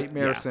 The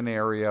nightmare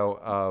scenario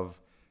of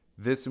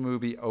this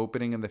movie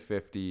opening in the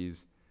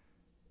 50s,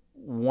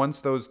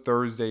 once those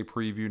Thursday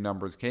preview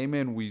numbers came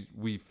in,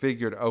 we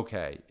figured,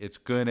 okay, it's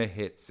going to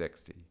hit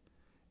 60.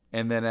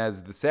 And then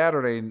as the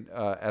Saturday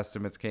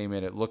estimates came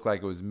in, it looked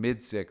like it was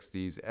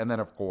mid-60s. And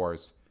then, of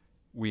course,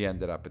 we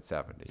ended up at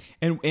 70.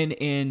 And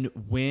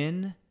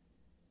when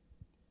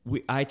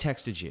I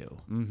texted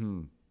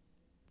you,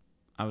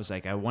 I was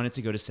like, I want it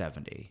to go to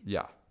 70.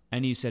 Yeah.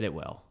 And you said it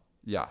will.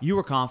 Yeah. You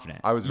were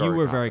confident. I was very confident. You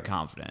were very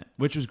confident,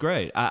 which was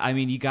great. I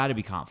mean, you got to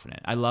be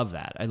confident. I love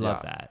that. I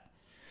love that.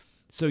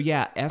 So,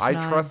 yeah,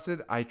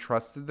 F9. I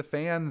trusted the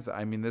fans.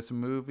 I mean, this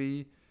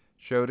movie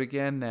showed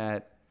again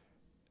that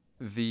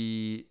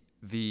the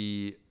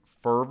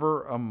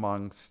fervor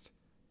amongst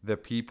the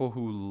people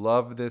who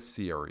love this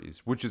series,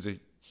 which is a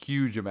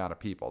huge amount of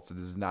people. So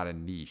this is not a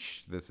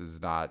niche. This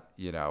is not,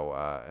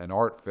 an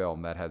art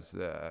film that has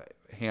a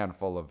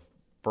handful of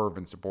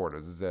fervent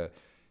supporters. This is a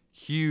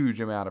huge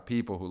amount of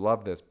people who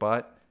love this,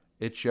 but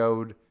it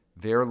showed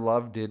their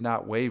love did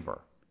not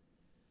waver.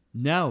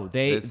 No,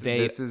 This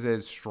is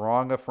as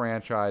strong a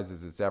franchise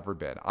as it's ever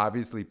been.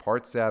 Obviously,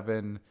 Part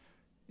 7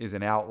 is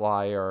an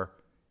outlier,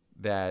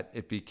 that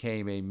it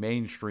became a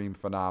mainstream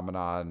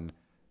phenomenon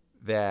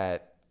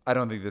that I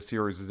don't think the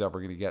series is ever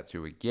going to get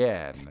to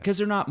again. Because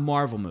they're not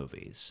Marvel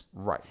movies.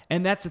 Right.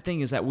 And that's the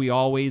thing, is that we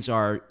always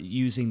are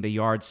using the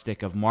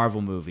yardstick of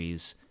Marvel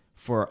movies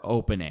for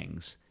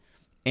openings.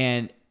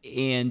 And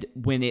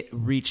when it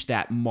reached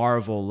that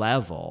Marvel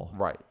level,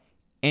 Right.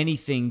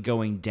 anything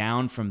going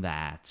down from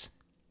that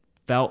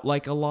felt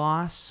like a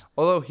loss.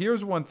 Although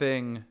here's one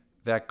thing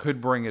that could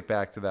bring it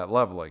back to that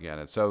level again.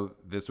 And so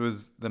this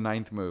was the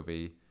 9th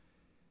movie.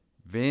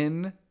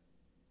 Vin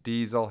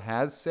Diesel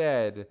has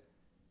said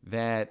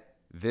that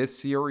this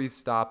series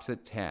stops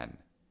at 10.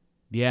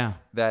 Yeah.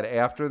 That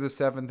after the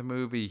 7th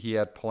movie, he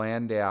had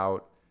planned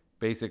out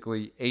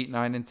basically 8,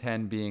 9, and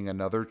 10 being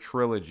another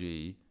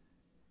trilogy,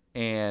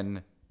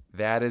 and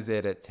that is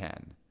it at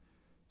 10.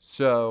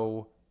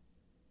 So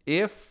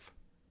if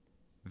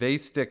they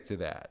stick to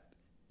that,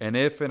 and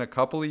if in a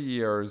couple of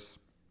years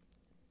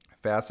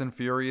Fast and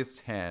Furious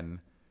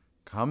 10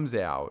 comes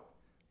out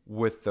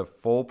with the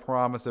full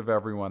promise of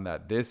everyone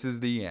that this is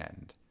the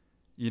end,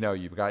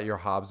 you've got your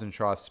Hobbs and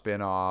Shaw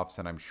spin-offs,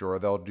 and I'm sure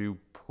they'll do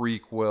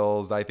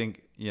prequels. I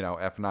think,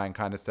 F9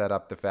 kind of set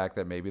up the fact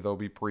that maybe there'll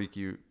be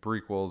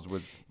prequels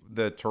with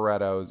the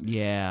Torettos.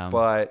 Yeah.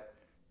 But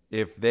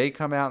if they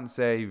come out and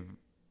say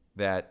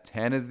that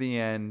 10 is the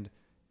end,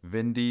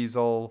 Vin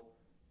Diesel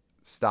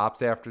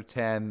stops after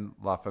 10,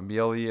 La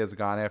Familia is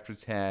gone after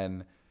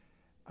 10.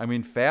 I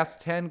mean,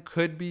 Fast 10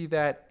 could be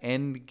that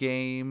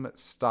Endgame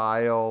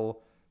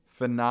style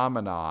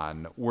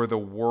phenomenon where the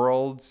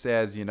world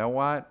says, you know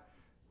what?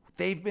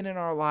 They've been in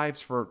our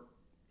lives for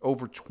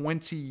over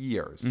 20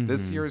 years. Mm-hmm.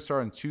 This series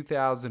started in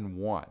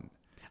 2001.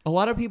 A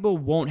lot of people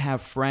won't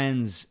have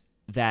friends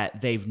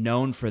that they've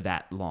known for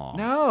that long.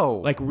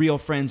 No. Like real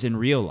friends in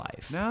real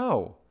life.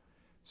 No.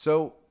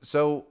 So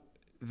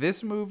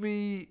this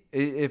movie,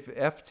 if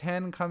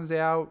F10 comes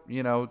out,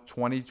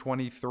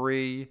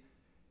 2023,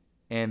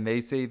 and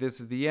they say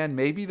this is the end,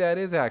 maybe that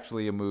is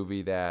actually a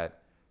movie that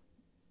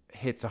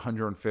hits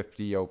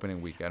 150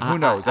 opening weekend. Who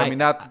knows? I mean,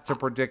 not to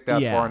predict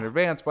that far in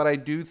advance, but I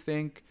do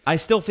think... I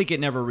still think it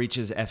never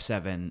reaches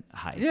F7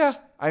 heights. Yeah.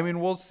 I mean,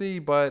 we'll see,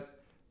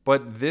 but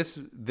this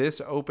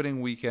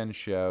opening weekend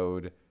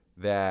showed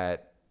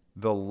that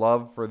the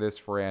love for this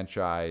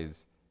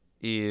franchise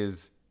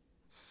is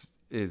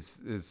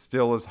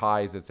still as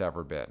high as it's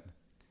ever been.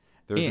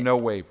 There's no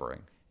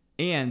wavering.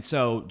 And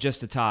so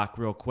just to talk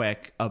real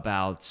quick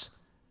about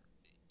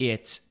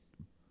it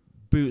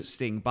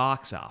boosting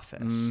box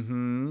office.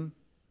 Mm-hmm.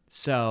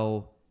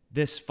 So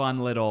this fun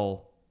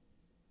little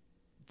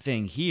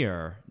thing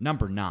here,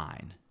 number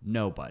 9,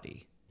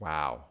 Nobody.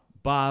 Wow.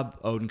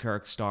 Bob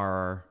Odenkirk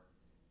star,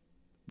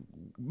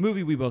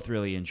 movie we both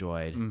really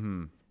enjoyed.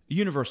 Mm-hmm.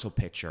 Universal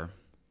Picture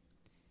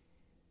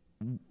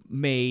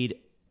made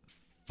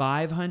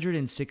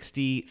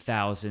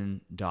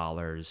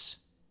 $560,000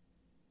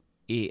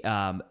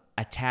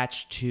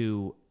 attached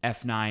to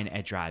F9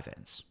 at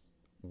drive-ins.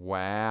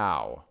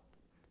 Wow.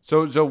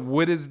 So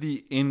what is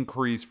the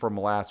increase from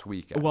last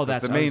weekend? Well,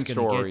 that's the main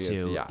story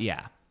is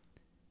yeah.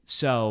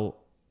 So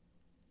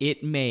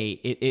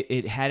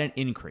it had an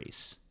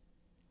increase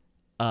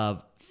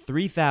of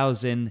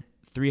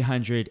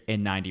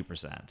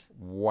 3,390%.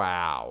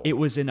 Wow. It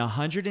was in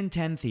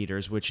 110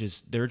 theaters, which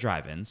is their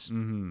drive-ins.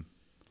 Mm-hmm.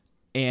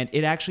 And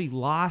it actually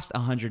lost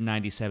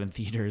 197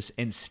 theaters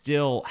and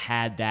still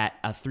had that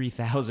a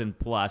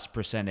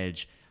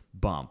 3,000+%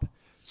 bump.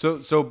 So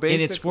basically,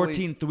 in its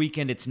 14th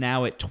weekend, it's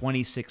now at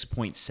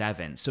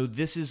 26.7. So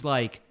this is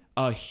like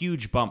a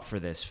huge bump for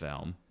this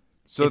film.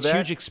 So it's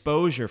huge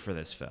exposure for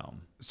this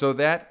film. So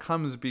that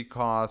comes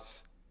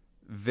because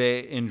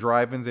in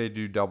drive-ins they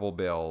do double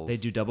bills. They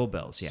do double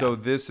bills, yeah. So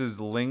this is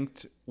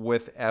linked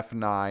with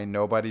F9.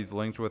 Nobody's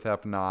linked with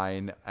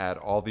F9 at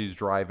all these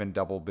drive-in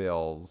double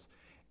bills.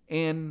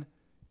 And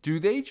do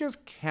they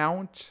just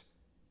count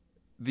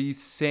the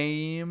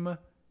same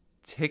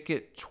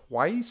ticket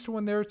twice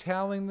when they're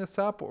tallying this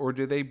up, or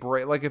do they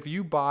break? Like if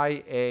you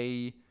buy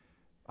a,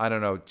 I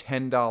don't know,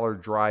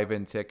 $10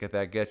 drive-in ticket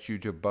that gets you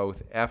to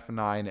both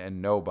F9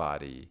 and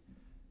Nobody,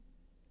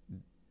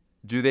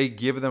 do they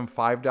give them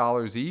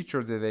 $5 each,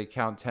 or do they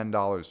count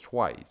 $10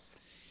 twice?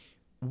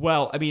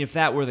 Well, I mean, if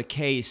that were the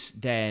case,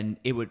 then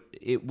it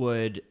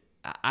would.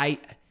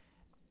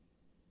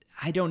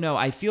 I don't know.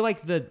 I feel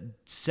like the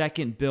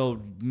second bill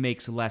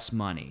makes less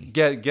money.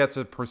 Gets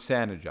a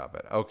percentage of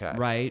it. Okay.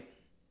 Right.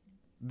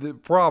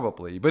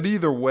 Probably. But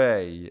either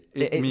way,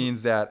 it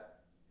means that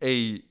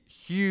a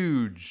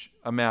huge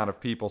amount of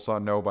people saw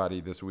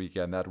Nobody this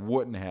weekend that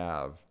wouldn't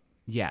have.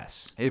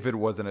 Yes. If it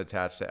wasn't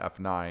attached to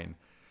F9.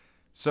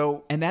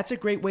 So. And that's a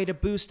great way to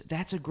boost.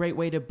 That's a great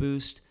way to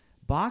boost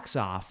box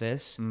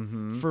office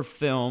for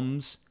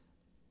films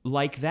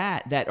like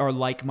that are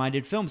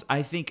like-minded films.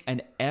 I think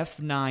an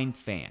F9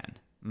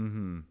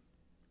 fan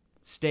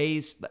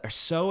are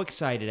so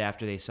excited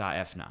after they saw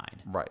F9.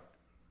 Right.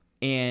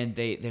 And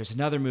there's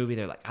another movie,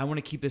 they're like, I want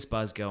to keep this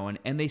buzz going,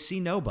 and they see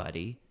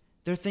nobody.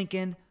 They're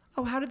thinking,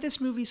 oh, how did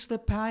this movie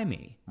slip by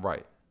me?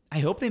 Right. I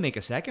hope they make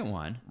a second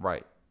one.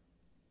 Right.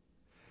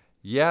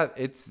 Yeah,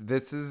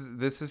 this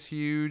is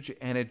huge,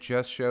 and it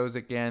just shows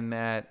again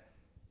that,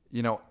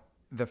 you know,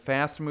 the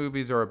Fast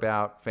movies are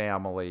about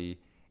family,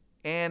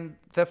 and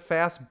the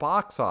Fast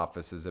box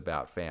office is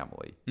about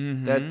family.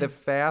 That the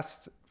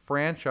Fast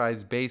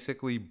franchise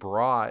basically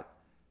brought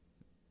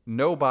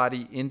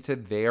nobody into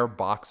their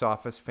box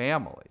office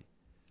family.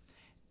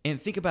 And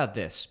think about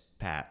this,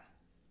 Pat.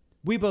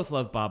 We both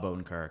love Bob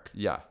Odenkirk.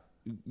 Yeah.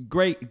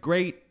 Great,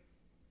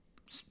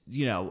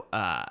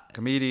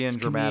 comedian,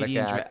 dramatic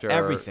actor.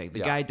 Everything.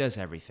 The guy does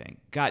everything.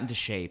 Got into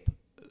shape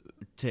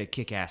to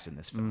kick ass in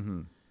this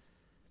film.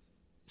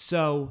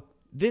 So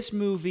this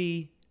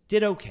movie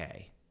did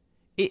okay.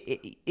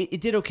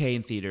 It did okay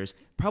in theaters.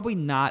 Probably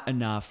not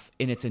enough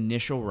in its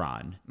initial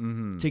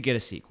run to get a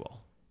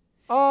sequel.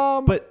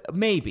 But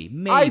maybe.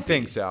 I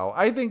think so.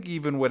 I think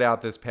even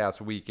without this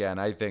past weekend,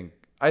 I think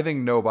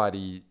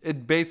nobody.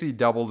 It basically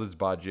doubled his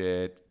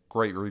budget.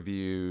 Great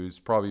reviews,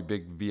 probably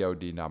big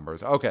VOD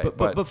numbers. Okay,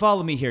 but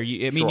follow me here.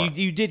 Sure.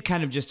 You did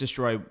kind of just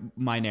destroy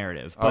my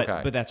narrative,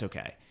 but that's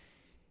okay.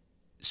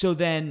 So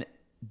then,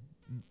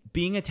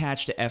 being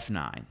attached to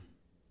F9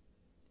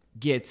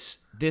 gets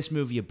this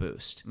movie a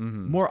boost.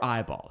 More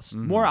eyeballs.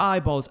 More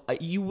eyeballs.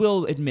 You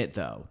will admit,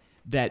 though,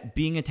 that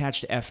being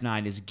attached to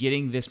F9 is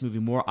getting this movie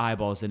more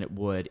eyeballs than it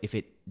would if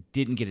it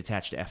didn't get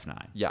attached to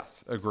F9.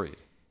 Yes, agreed.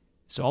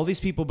 So all these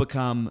people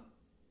become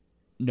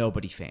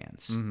nobody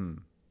fans.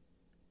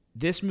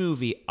 This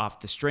movie,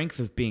 off the strength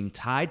of being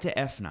tied to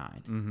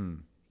F9,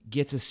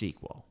 gets a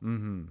sequel.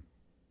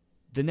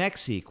 The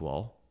next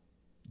sequel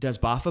does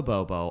Bafa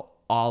Bobo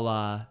a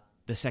la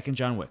the second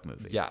John Wick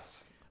movie.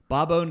 Yes.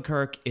 Bob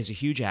Odenkirk is a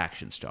huge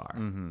action star.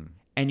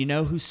 And you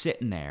know who's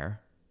sitting there,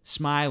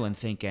 smiling,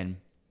 thinking,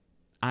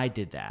 I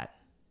did that?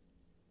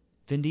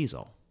 Vin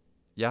Diesel.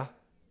 Yeah.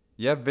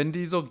 Yeah, Vin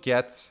Diesel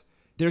gets...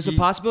 There's a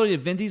possibility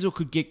that Vin Diesel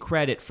could get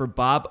credit for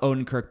Bob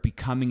Odenkirk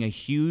becoming a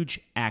huge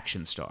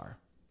action star.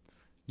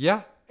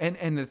 Yeah,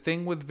 and the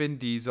thing with Vin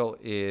Diesel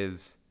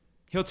is...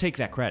 He'll take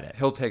that credit.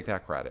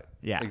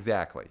 Yeah.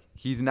 Exactly.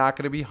 He's not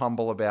going to be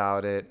humble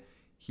about it.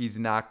 He's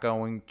not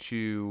going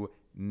to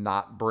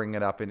not bring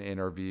it up in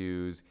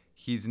interviews.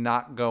 He's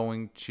not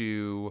going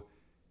to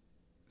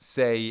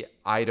say,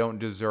 I don't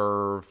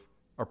deserve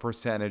a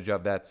percentage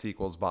of that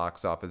sequel's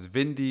box office.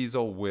 Vin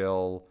Diesel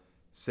will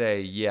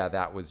say, yeah,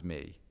 that was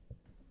me.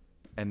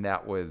 And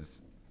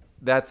that's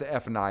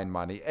F9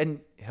 money.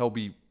 And he'll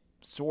be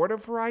sort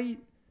of right,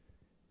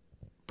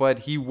 but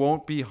he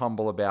won't be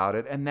humble about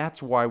it, and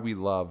that's why we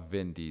love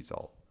Vin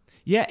Diesel.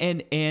 Yeah,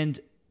 and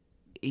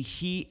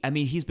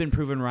he's been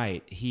proven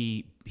right.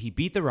 He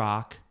beat The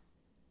Rock.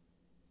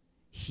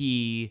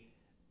 He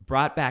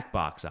brought back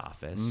box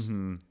office.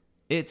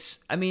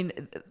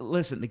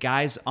 Listen, the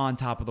guy's on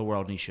top of the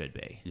world, and he should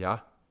be. Yeah.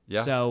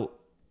 So,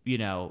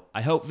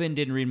 I hope Vin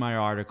didn't read my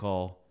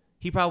article.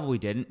 He probably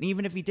didn't. And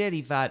even if he did,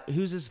 he thought,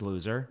 who's this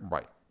loser?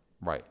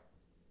 Right.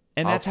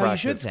 And that's how you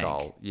should think.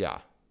 Skull. Yeah.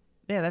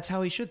 Yeah, that's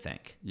how he should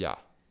think. Yeah.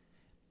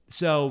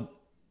 So,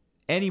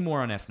 any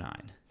more on F9?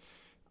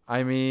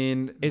 I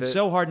mean... It's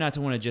so hard not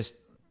to want to just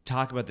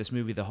talk about this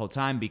movie the whole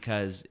time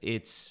because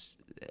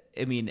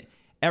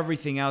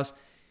everything else...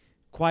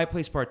 Quiet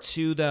Place Part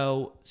 2,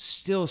 though,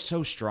 still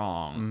so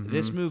strong.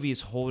 This movie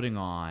is holding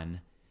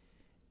on.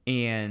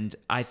 And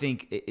I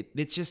think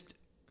it's just...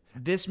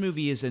 This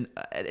movie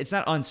it's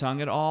not unsung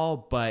at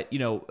all, but,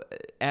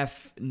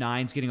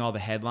 F9's getting all the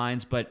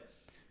headlines, but...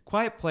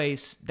 Quiet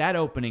Place, that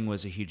opening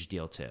was a huge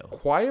deal too.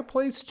 Quiet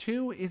Place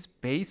 2 is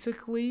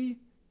basically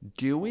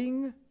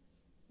doing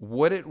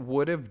what it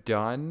would have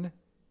done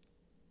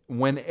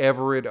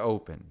whenever it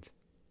opened.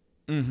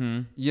 I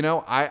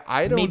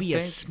don't maybe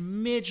think... a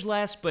smidge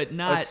less, but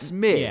not... A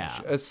smidge. Yeah.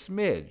 A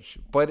smidge.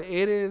 But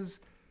it is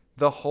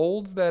the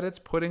holds that it's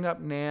putting up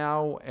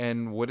now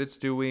and what it's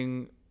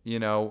doing,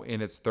 in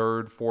its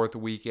third, fourth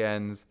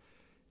weekends.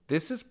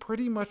 This is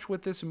pretty much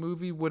what this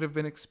movie would have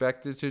been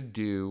expected to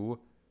do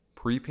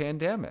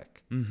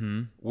pre-pandemic,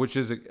 which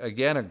is,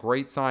 again, a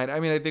great sign.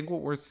 I mean, I think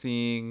what we're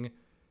seeing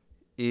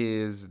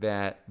is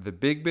that the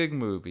big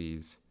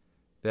movies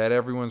that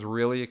everyone's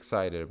really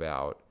excited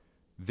about,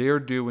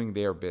 they're doing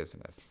their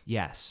business.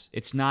 Yes.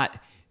 It's not...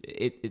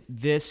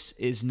 This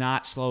is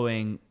not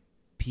slowing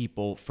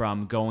people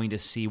from going to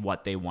see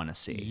what they want to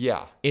see.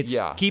 Yeah. It's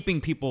keeping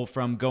people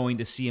from going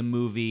to see a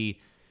movie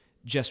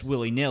just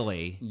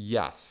willy-nilly.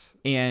 Yes.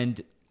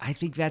 And... I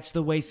think that's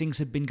the way things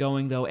have been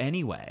going, though.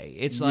 Anyway,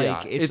 it's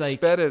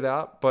sped it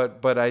up,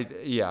 but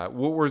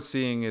what we're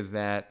seeing is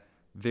that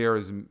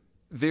there's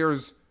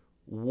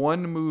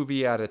one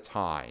movie at a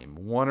time,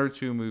 one or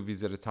two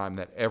movies at a time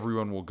that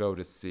everyone will go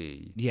to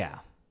see. Yeah,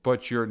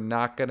 but you're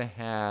not going to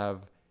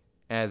have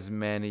as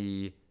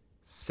many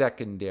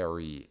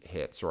secondary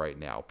hits right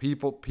now.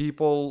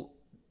 People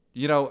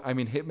I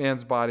mean,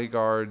 Hitman's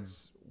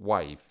Bodyguard's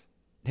wife,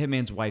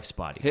 Hitman's wife's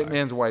bodyguard.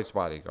 Hitman's wife's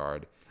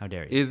bodyguard, How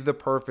dare you? is the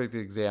perfect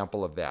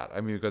example of that.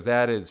 I mean, because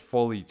that is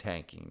fully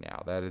tanking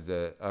now. That is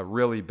a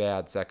really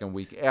bad second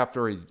week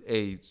after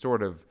a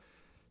sort of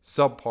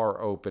subpar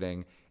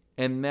opening.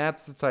 And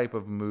that's the type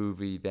of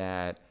movie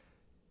that,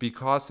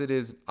 because it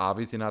is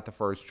obviously not the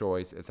first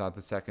choice, it's not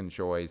the second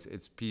choice,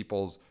 it's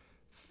people's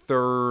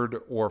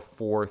third or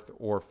fourth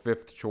or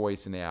fifth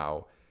choice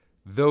now,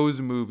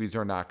 those movies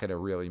are not going to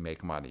really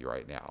make money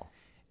right now.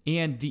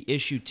 And the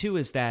issue too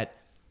is that,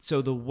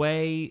 so the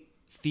way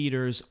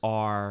theaters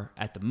are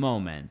at the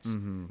moment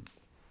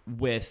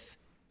with,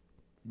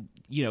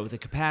 the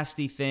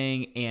capacity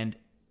thing and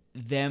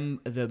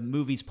the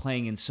movies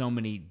playing in so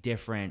many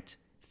different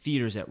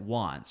theaters at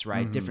once,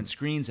 right? Different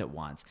screens at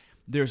once.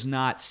 There's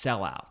not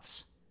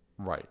sellouts.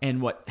 Right.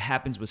 And what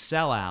happens with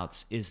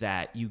sellouts is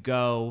that you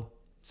go,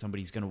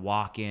 somebody's going to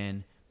walk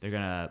in, they're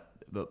going to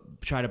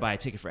try to buy a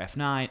ticket for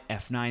F9.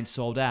 F9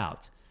 sold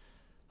out.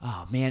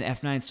 Oh man,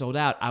 F9 sold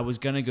out. I was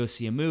going to go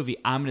see a movie.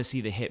 I'm going to see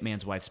The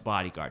Hitman's Wife's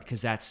Bodyguard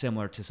because that's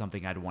similar to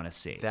something I'd want to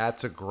see.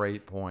 That's a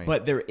great point.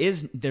 But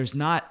there's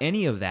not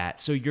any of that.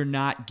 So you're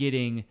not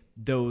getting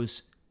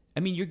those. I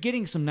mean, you're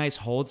getting some nice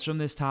holds from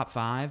this top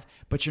 5,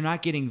 but you're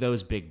not getting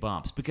those big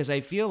bumps because I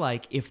feel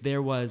like if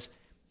there was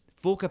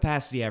full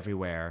capacity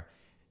everywhere,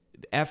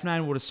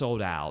 F9 would have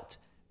sold out.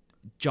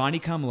 Johnny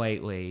Come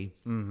Lately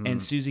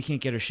and Susie Can't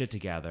Get Her Shit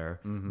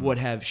Together would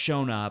have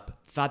shown up,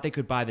 thought they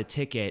could buy the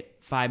ticket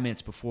 5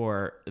 minutes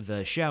before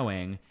the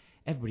showing.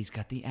 Everybody's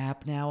got the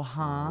app now,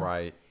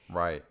 huh?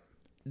 Right.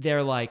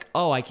 They're like,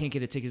 oh, I can't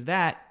get a ticket to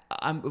that.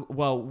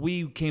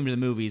 We came to the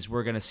movies.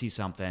 We're going to see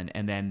something.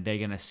 And then they're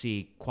going to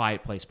see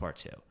Quiet Place Part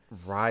 2.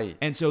 Right.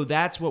 And so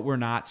that's what we're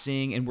not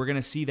seeing. And we're going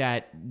to see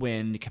that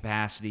when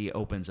capacity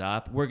opens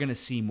up. We're going to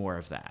see more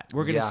of that.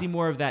 We're going to see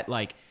more of that,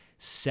 like,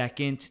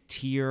 second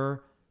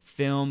tier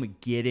film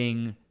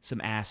getting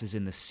some asses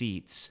in the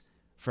seats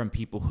from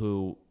people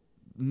who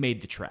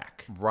made the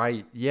trek.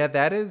 Right. Yeah,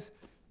 that's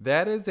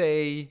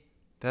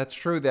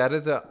true. That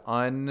is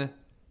a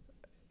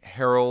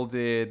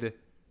unheralded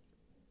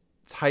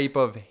type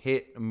of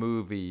hit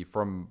movie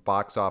from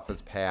box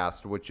office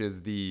past, which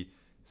is the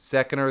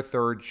second or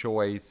third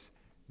choice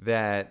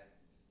that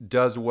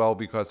does well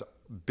because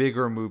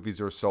bigger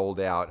movies are sold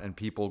out and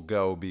people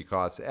go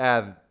because,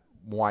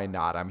 why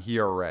not? I'm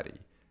here already.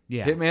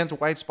 Yeah. Hitman's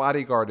Wife's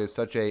Bodyguard is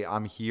such a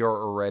I'm here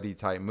already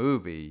type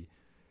movie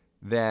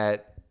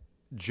that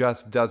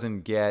just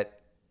doesn't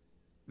get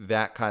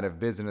that kind of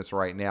business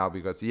right now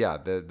because,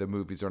 the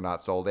movies are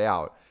not sold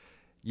out.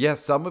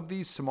 Yes, some of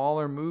these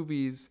smaller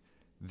movies,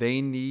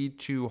 they need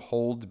to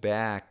hold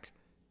back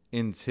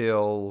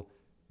until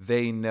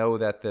they know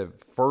that the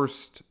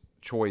first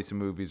choice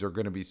movies are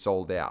going to be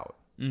sold out.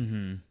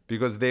 Mm-hmm.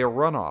 Because they are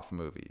runoff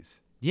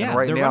movies. Yeah, and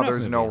right now movies.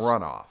 there's no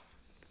runoff.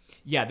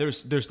 Yeah,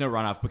 there's no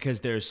runoff because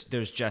there's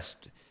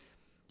just,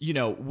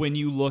 when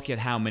you look at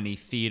how many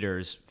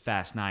theaters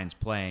Fast 9's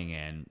playing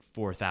in,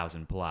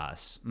 4,000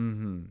 plus,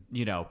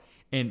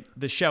 and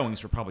the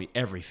showings were probably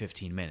every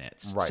 15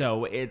 minutes. Right.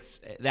 So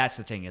that's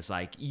the thing is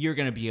like, you're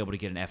going to be able to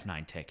get an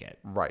F9 ticket.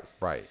 Right.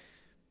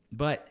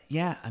 But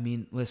yeah, I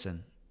mean,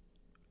 listen,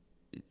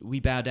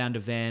 we bow down to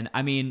Vin.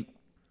 I mean,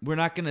 we're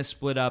not going to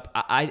split up.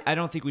 I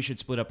don't think we should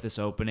split up this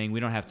opening. We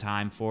don't have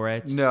time for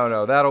it.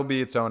 No, that'll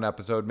be its own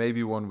episode.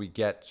 Maybe when we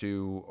get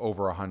to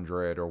over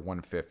 100 or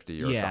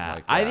 150 or something like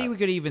that. I think we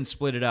could even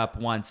split it up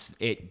once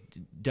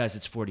it does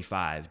its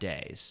 45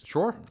 days.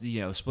 Sure.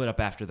 Split up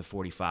after the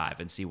 45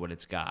 and see what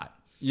it's got.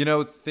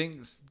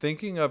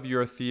 Thinking of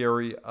your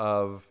theory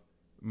of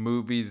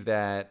movies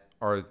that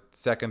are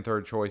second,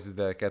 third choices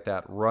that get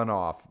that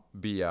runoff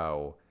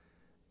BO,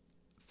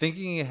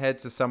 thinking ahead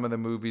to some of the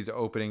movies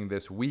opening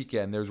this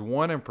weekend, there's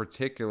one in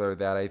particular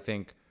that I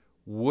think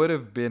would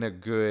have been a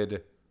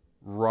good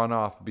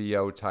runoff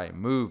BO type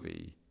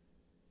movie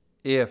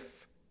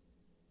if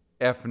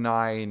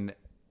F9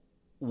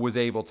 was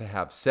able to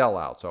have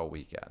sellouts all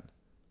weekend.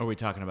 Are we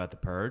talking about The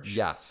Purge?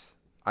 Yes.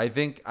 I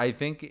think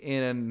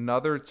in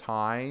another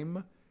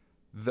time,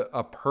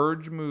 a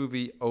Purge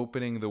movie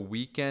opening the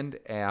weekend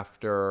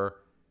after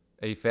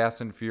a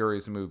Fast and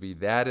Furious movie,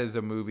 that is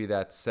a movie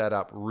that's set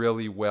up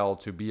really well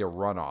to be a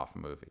runoff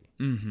movie.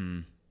 Mm-hmm.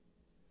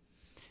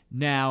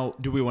 Now,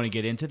 do we want to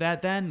get into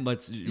that then?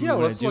 Let's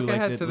look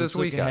ahead to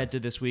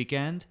this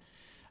weekend.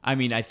 I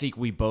mean, I think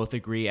we both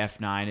agree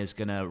F9 is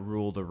going to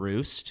rule the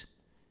roost.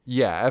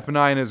 Yeah,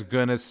 F9 is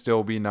going to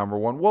still be number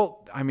one.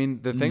 Well, I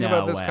mean, the thing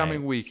about this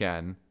coming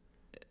weekend...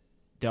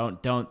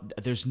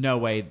 There's no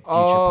way Future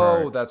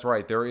Purge. That's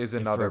right. There is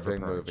another big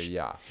movie,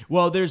 yeah.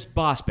 Well, there's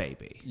Boss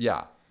Baby.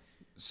 Yeah.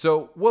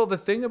 So, the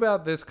thing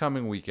about this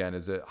coming weekend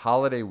is a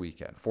holiday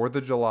weekend. 4th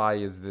of July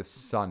is this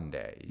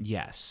Sunday.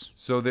 Yes.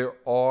 So there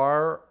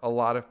are a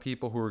lot of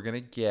people who are going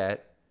to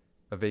get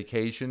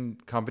a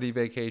company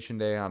vacation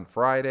day on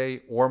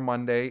Friday or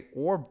Monday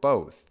or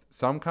both.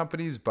 Some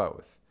companies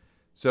both.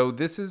 So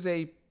this is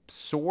a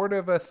sort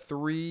of a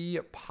 3,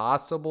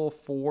 possible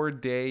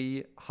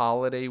 4-day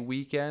holiday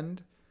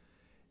weekend.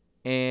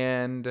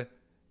 And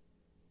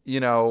you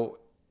know,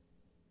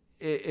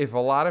 if a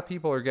lot of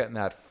people are getting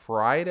that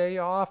Friday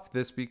off,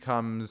 this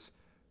becomes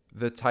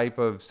the type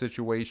of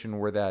situation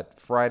where that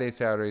Friday,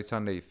 Saturday,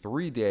 Sunday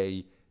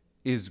 3-day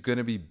is going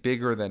to be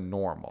bigger than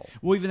normal.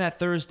 Well, even that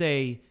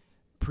Thursday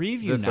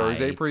preview The night,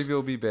 Thursday preview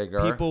will be bigger.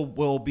 People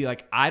will be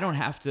like, I don't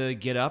have to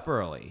get up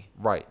early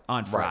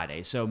on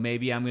Friday, so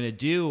maybe I'm going to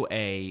do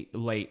a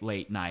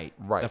late night,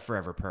 The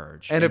Forever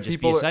Purge, and if just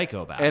people be a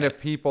psycho about it. And if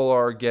people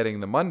are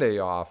getting the Monday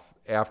off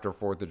after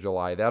 4th of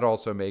July, that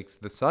also makes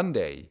the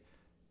Sunday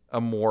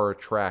a more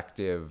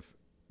attractive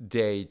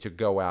day to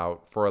go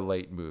out for a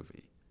late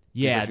movie.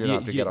 Yeah, you're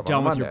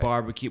done with your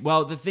barbecue.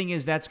 Well, the thing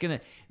is, the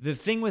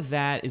thing with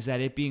that is that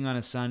it being on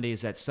a Sunday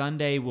is that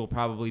Sunday will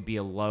probably be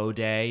a low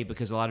day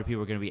because a lot of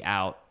people are going to be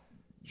out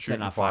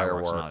setting off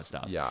fireworks and all that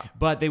stuff. Yeah.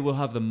 But they will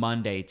have the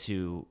Monday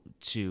to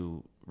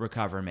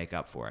recover and make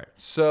up for it.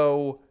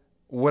 So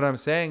what I'm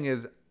saying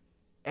is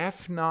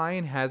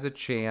F9 has a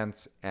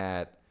chance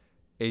at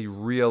a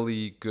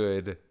really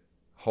good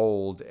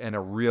hold and a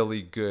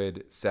really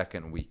good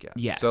second weekend.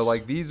 Yes. So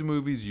like these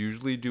movies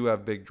usually do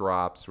have big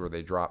drops where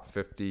they drop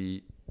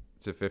 50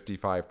 to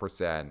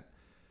 55%.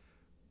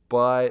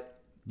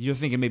 But you're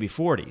thinking maybe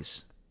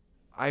 40s.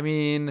 I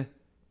mean,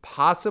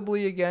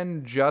 possibly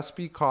again just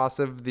because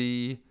of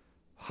the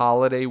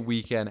holiday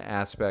weekend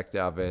aspect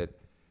of it.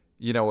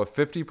 You know, a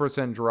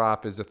 50%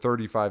 drop is a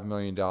 $35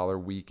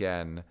 million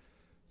weekend.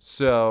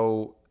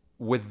 So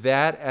with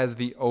that as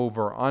the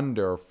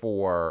over-under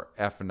for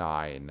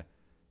F9,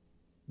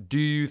 do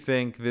you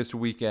think this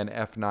weekend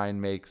F9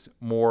 makes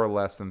more or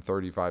less than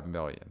 $35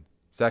 million?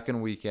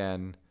 Second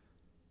weekend.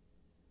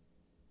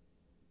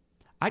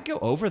 I'd go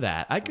over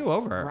that. I'd go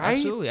over. Right?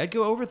 Absolutely. I'd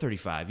go over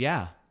 35.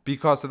 Yeah.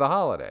 Because of the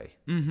holiday.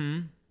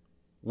 Mm-hmm.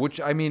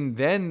 Which, I mean,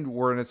 then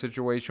we're in a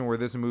situation where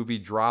this movie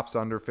drops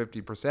under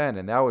 50%,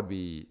 and that would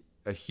be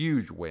a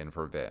huge win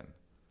for Vin.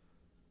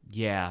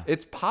 Yeah.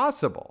 It's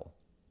possible.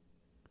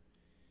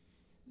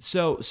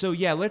 So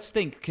yeah, let's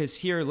think, because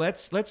here,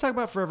 let's talk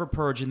about Forever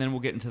Purge, and then we'll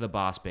get into the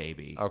Boss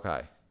Baby.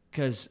 Okay.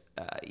 Because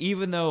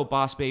even though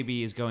Boss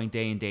Baby is going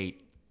day and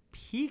date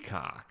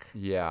Peacock.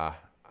 Yeah.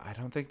 I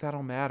don't think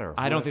that'll matter.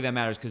 I don't think that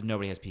matters because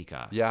nobody has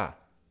Peacock. Yeah.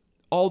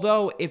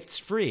 Although it's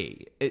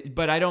free,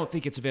 but I don't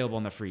think it's available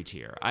on the free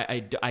tier.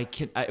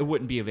 It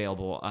wouldn't be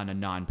available on a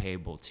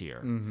non-payable tier.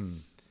 Mm-hmm.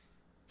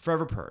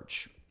 Forever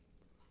Purge.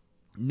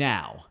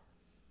 Now,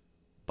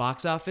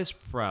 Box Office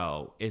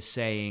Pro is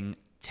saying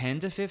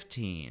 10 to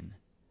 15,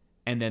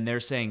 and then they're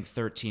saying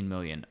 13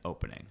 million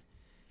opening.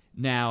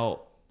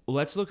 Now,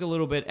 let's look a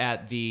little bit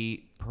at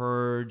the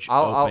Purge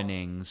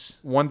openings.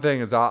 One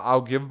thing is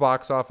I'll give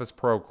Box Office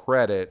Pro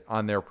credit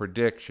on their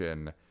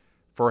prediction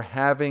for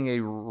having a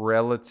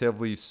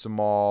relatively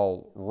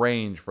small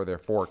range for their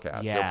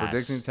forecast. Yes. They're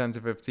predicting 10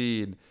 to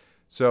 15.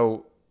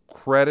 So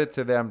credit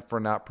to them for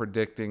not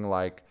predicting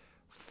like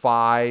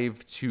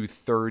 $5 to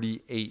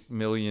 $38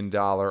 million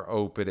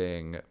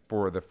opening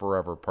for the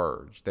Forever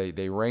Purge.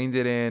 They reined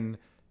it in.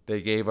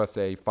 They gave us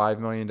a $5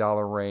 million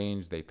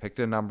range. They picked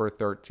a number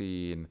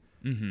 13.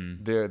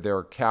 Mm-hmm.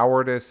 Their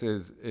cowardice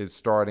is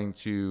starting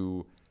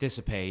to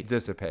dissipate.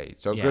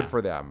 So good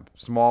for them.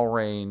 Small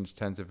range,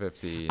 10 to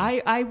 15.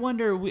 I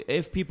wonder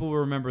if people will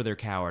remember their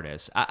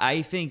cowardice.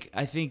 I think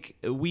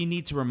we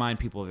need to remind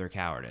people of their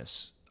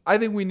cowardice. I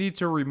think we need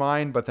to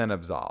remind, but then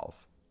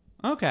absolve.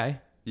 Okay.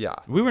 Yeah.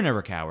 We were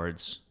never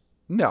cowards.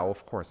 No,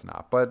 of course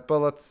not. But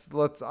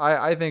let's.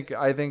 I think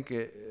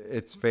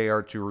it's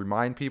fair to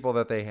remind people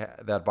that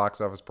that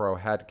Box Office Pro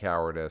had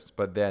cowardice,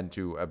 but then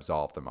to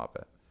absolve them of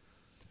it.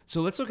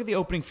 So let's look at the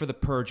opening for the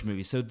Purge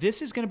movie. So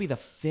this is going to be the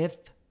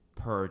 5th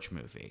Purge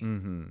movie,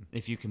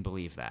 if you can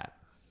believe that.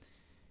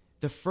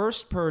 The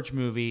first Purge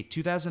movie,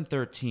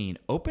 2013,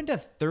 opened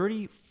at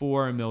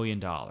 $34 million.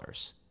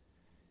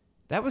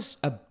 That was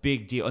a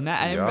big deal, and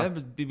I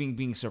remember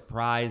being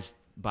surprised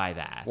by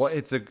that. Well,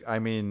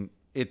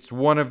 it's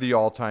one of the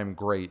all-time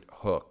great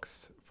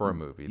hooks for a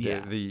movie.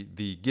 Yeah.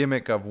 The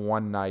gimmick of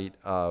one night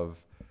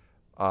of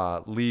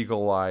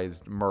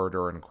legalized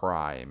murder and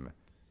crime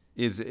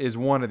is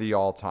one of the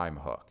all-time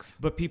hooks.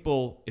 But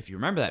people, if you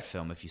remember that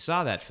film, if you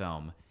saw that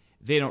film,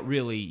 they don't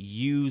really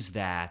use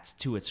that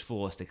to its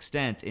fullest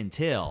extent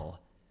until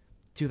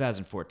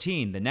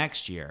 2014, the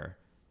next year,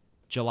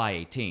 July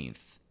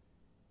 18th,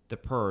 The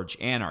Purge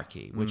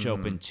Anarchy, which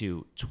opened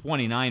to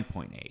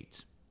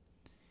 29.8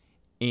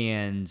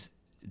 and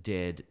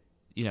did,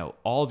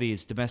 all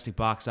these domestic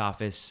box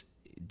office,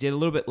 did a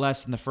little bit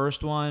less than the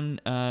first one,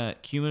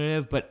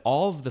 cumulative, but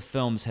all of the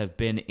films have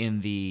been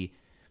in the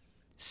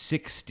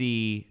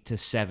 60 to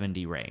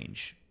 70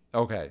 range.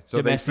 Okay, so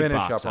domestic they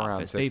finish box up around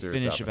office. 60 They or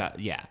finish 70. about,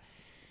 yeah.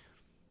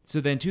 So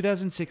then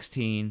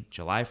 2016,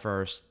 July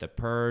 1st, The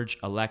Purge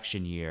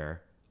election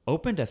year,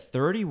 opened to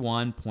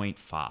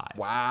 31.5.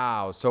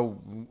 Wow,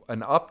 so an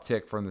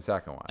uptick from the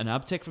second one. An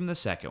uptick from the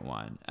second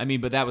one. I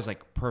mean, but that was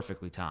like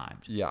perfectly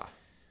timed. Yeah.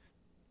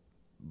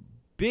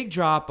 Big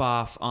drop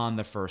off on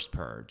the first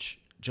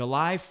Purge.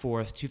 July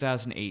 4th,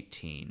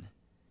 2018,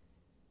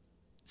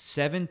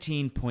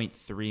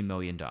 $17.3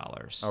 million.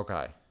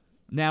 Okay.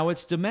 Now,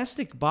 its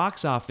domestic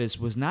box office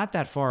was not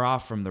that far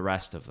off from the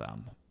rest of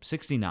them,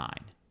 69.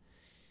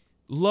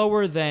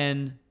 Lower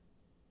than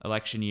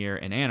Election Year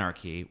and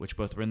Anarchy, which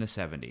both were in the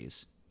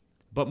 70s,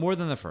 but more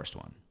than the first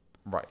one.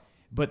 Right.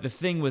 But the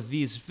thing with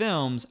these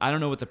films, I don't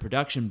know what the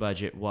production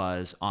budget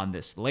was on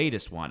this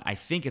latest one. I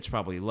think it's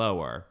probably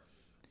lower.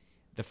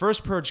 The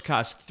first Purge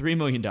cost $3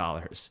 million.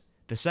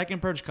 The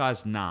second Purge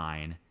cost $9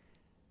 million.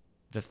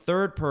 The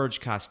third Purge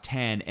cost $10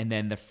 million, and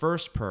then the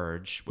first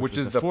Purge, which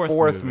was the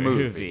fourth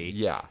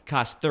movie,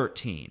 cost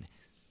 $13 million.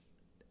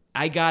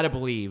 I gotta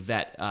believe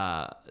that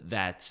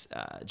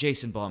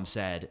Jason Blum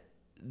said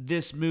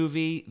this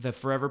movie, The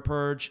Forever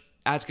Purge,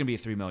 that's gonna be a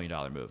 $3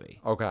 million movie.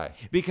 Okay.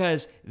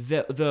 Because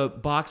the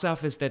box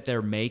office that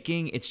they're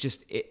making, it's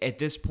just at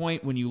this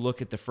point when you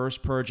look at the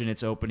first Purge and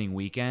its opening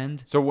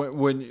weekend. So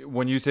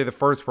when you say the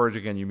first Purge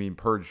again, you mean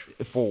Purge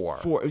 4?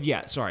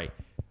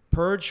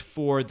 Purge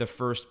 4, the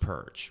first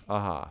Purge.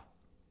 Uh-huh.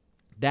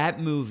 That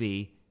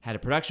movie had a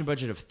production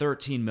budget of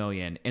 $13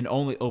 million and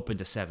only opened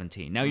to $17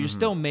 million. Now, you're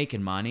still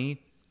making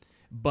money,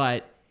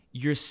 but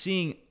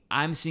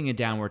I'm seeing a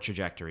downward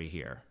trajectory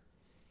here.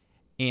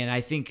 And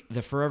I think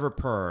The Forever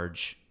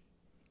Purge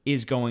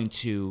is going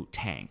to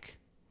tank.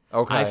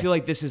 Okay. I feel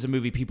like this is a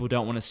movie people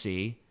don't want to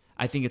see.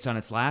 I think it's on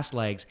its last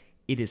legs.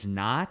 It is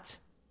not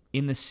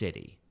in the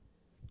city.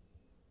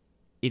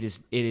 It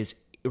is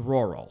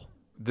rural.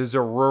 This is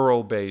a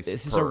rural-based Purge.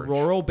 This is a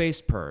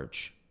rural-based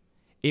Purge.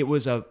 It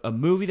was a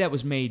movie that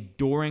was made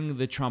during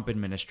the Trump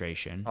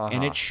administration,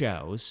 and it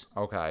shows.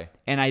 Okay.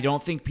 And I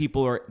don't think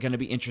people are going to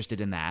be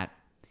interested in that.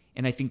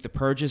 And I think the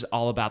Purge is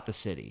all about the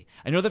city.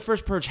 I know the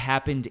first Purge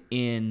happened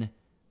in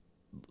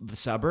the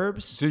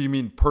suburbs. So you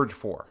mean Purge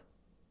 4?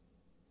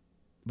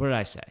 What did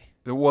I say?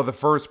 Well, the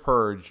first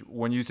Purge,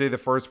 when you say the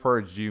first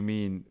Purge, do you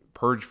mean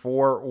Purge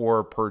 4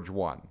 or Purge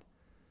 1?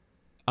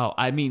 Oh,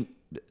 I mean,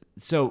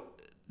 so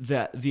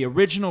the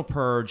original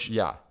Purge,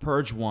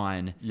 Purge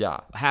 1,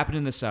 happened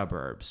in the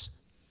suburbs.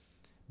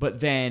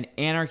 But then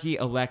Anarchy,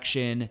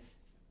 Election,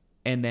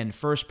 and then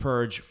first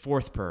Purge,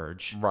 fourth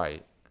Purge.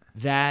 Right.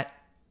 That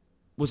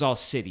was all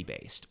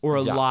city-based, or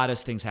a lot of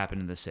things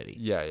happened in the city.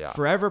 Yeah.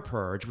 Forever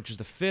Purge, which is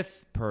the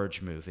fifth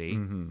Purge movie,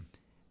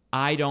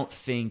 I don't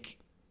think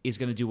is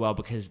going to do well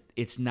because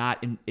it's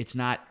not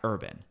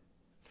urban.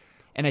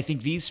 And I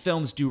think these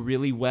films do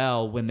really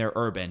well when they're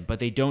urban, but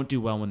they don't do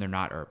well when they're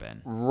not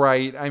urban.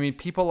 Right. I mean,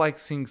 people like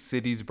seeing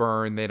cities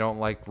burn. They don't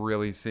like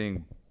really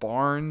seeing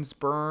barns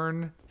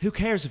burn. Who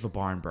cares if a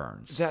barn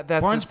burns?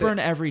 That's Barns burn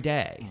every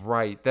day.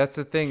 Right. That's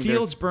the thing.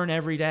 Fields burn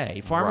every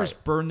day. Farmers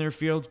burn their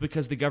fields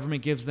because the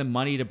government gives them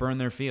money to burn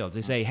their fields.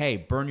 They say, hey,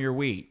 burn your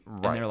wheat.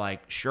 Right. And they're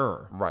like,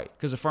 sure. Right.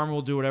 Because the farmer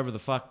will do whatever the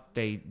fuck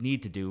they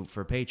need to do for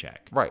a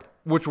paycheck. Right.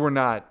 Which we're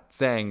not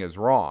saying is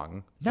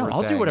wrong. No,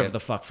 I'll do whatever the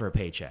fuck for a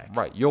paycheck.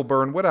 Right. You'll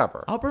burn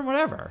whatever. I'll burn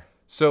whatever.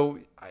 So,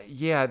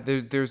 yeah,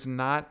 there's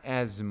not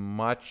as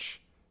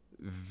much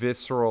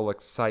visceral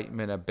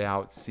excitement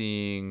about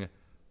seeing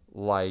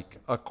like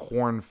a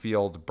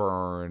cornfield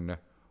burn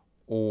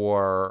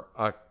or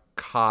a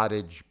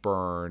cottage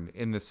burn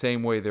in the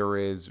same way there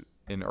is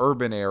in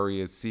urban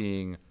areas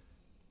seeing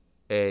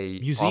a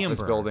museum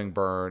office building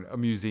burn, a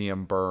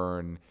museum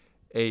burn,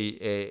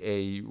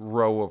 a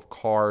row of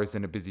cars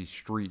in a busy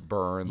street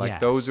burn. Like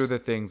those are the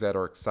things that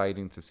are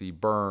exciting to see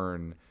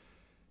burn.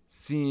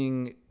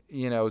 Seeing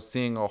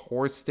a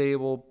horse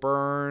stable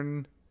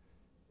burn,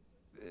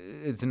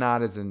 it's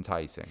not as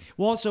enticing.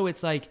 Well, also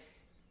it's like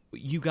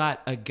you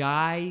got a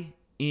guy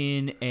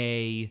in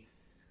a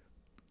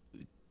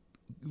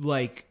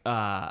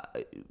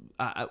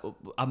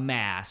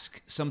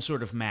mask, some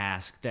sort of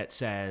mask that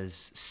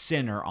says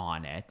sinner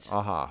on it.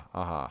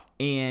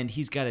 And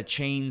he's got a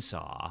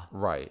chainsaw.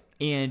 Right.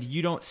 And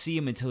you don't see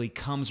him until he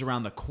comes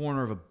around the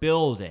corner of a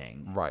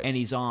building. Right. And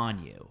he's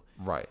on you.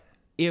 Right.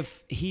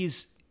 If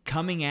he's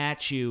coming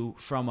at you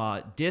from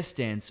a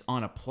distance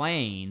on a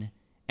plane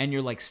and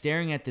you're like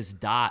staring at this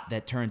dot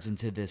that turns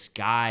into this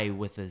guy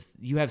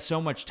you have so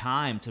much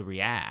time to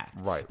react.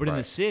 Right. But in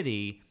the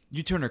city,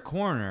 you turn a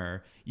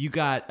corner, you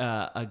got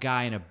a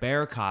guy in a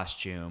bear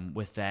costume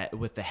with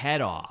the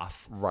head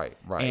off. Right.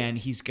 And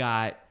he's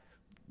got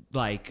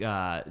like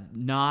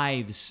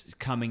knives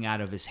coming out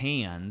of his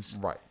hands.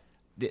 Right.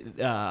 He's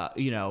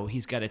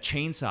got a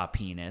chainsaw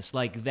penis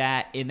like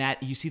that.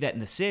 You see that in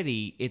the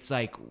city, it's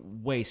like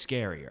way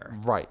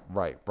scarier. Right.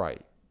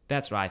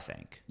 That's what I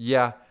think.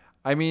 Yeah.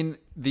 I mean,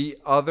 the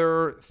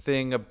other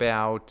thing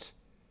about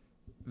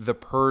the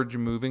Purge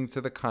moving to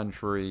the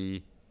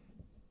country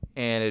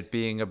and it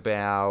being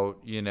about,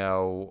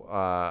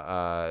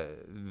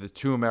 the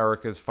two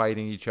Americas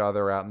fighting each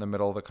other out in the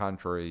middle of the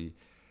country,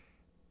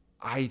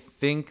 I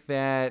think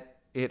that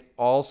it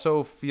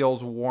also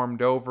feels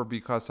warmed over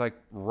because, like,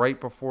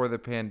 right before the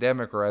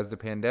pandemic or as the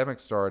pandemic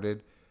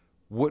started,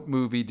 what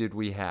movie did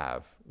we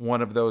have?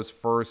 One of those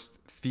first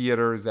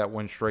theaters that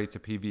went straight to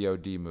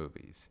PVOD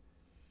movies.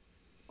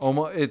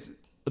 It's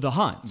The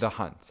Hunt. The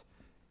Hunt.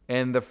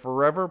 And the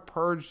Forever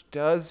Purge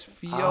does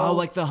feel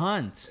like The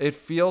Hunt. It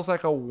feels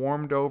like a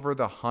warmed over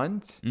The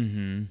Hunt,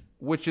 mm-hmm.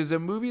 which is a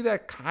movie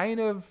that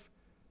kind of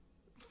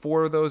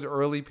for those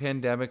early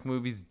pandemic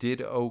movies,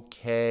 did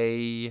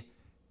okay.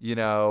 You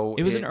know,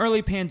 it was an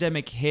early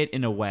pandemic hit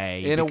in a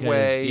way.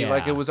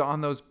 Like it was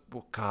on those.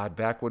 God,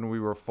 back when we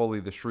were fully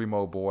the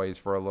Streamo boys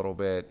for a little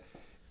bit,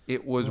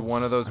 it was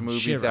one of those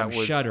movies that I'm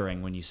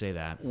shuddering when you say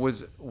that.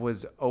 Was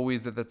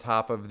always at the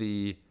top of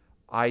the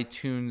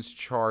iTunes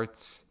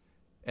charts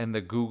and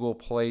the Google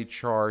Play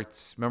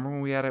charts. Remember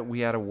when we had to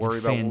worry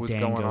about what was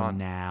going on?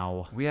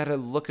 Now we had to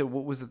look at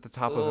what was at the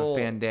top of a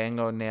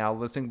Fandango Now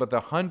listing, but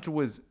The Hunt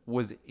was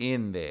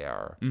in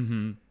there.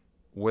 Mm-hmm.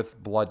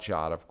 With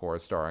Bloodshot, of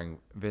course, starring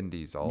Vin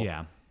Diesel.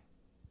 Yeah.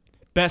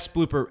 Best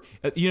blooper.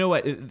 You know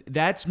what?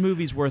 That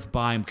movie's worth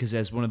buying because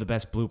it's one of the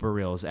best blooper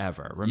reels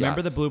ever.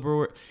 Remember the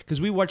blooper?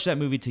 Because we watched that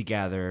movie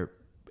together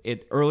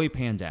early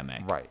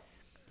pandemic. Right.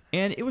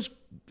 And it was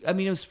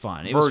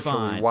fun. It Virtually was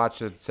fun.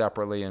 Watched it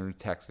separately and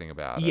texting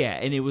about it. Yeah,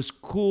 and it was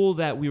cool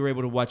that we were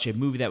able to watch a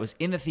movie that was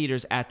in the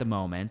theaters at the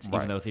moment,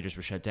 even though theaters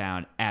were shut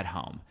down, at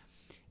home.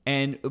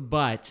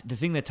 But the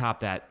thing that topped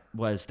that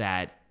was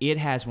that it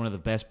has one of the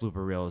best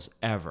blooper reels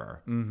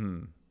ever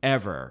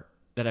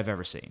that I've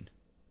ever seen.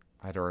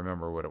 I don't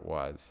remember what it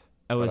was.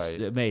 It was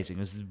amazing.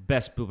 It was the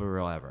best blooper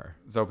reel ever.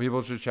 So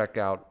people should check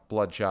out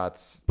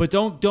Bloodshot's. But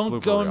don't go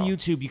on reel.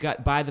 YouTube. You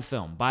got buy the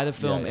film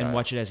and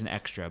watch it as an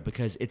extra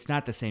because it's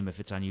not the same if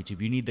it's on YouTube.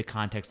 You need the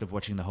context of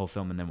watching the whole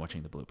film and then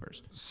watching the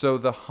bloopers. So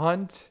The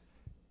Hunt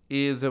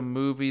is a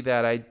movie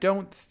that I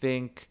don't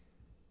think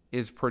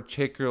is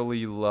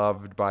particularly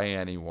loved by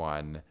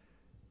anyone,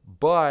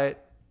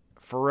 but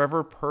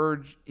Forever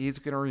Purge is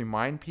going to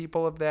remind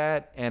people of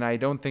that, and I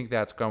don't think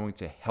that's going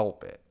to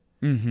help it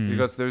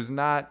because there's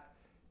not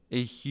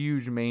a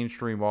huge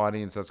mainstream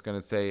audience that's going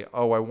to say,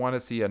 oh, I want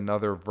to see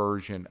another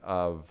version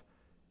of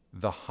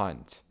The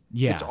Hunt.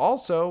 Yeah. It's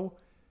also,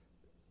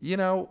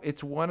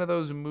 it's one of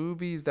those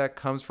movies that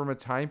comes from a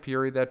time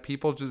period that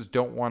people just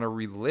don't want to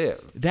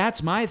relive.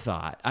 That's my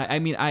thought. I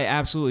mean, I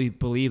absolutely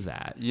believe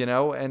that.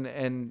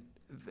 And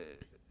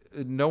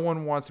no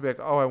one wants to be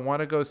like, oh, I want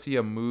to go see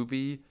a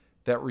movie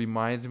that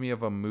reminds me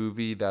of a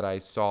movie that I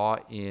saw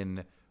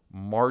in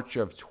March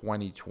of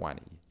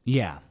 2020.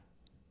 Yeah.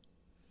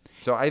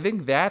 So I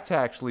think that's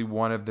actually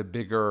one of the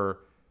bigger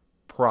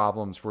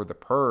problems for The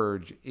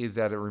Purge is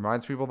that it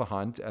reminds people of The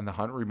Hunt, and The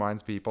Hunt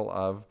reminds people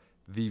of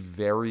the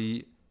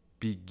very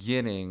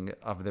beginning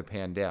of the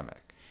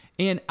pandemic.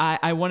 And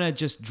I want to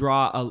just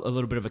draw a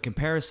little bit of a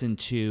comparison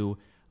to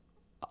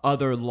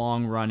other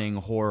long-running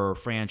horror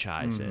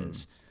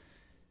franchises.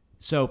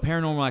 So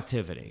Paranormal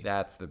Activity.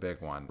 That's the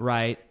big one.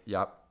 Right?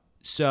 Yep.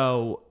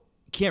 So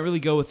can't really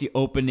go with the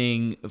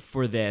opening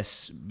for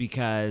this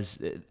because,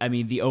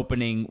 the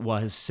opening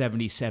was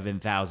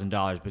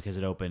 $77,000 because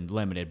it opened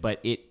limited, but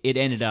it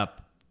ended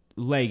up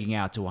legging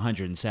out to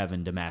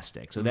 107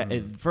 domestic. So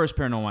that first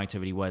Paranormal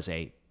Activity was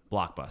a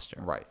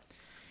blockbuster. Right.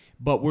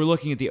 But we're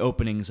looking at the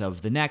openings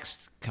of the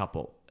next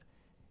couple.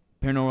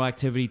 Paranormal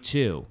Activity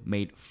 2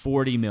 made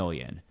 $40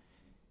 million.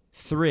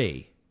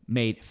 3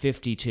 made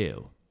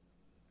 $52.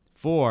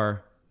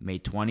 4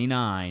 made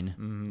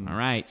 $29. All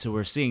right, so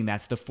we're seeing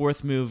that's the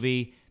fourth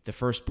movie. The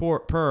first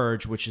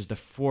Purge, which is the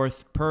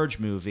fourth Purge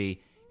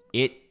movie,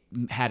 it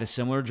had a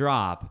similar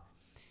drop.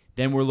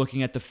 Then we're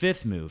looking at the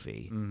fifth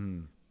movie.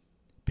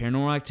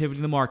 Paranormal Activity,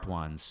 the marked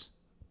ones,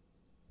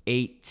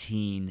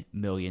 $18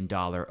 million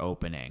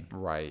opening.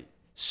 Right.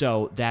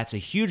 So that's a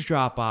huge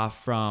drop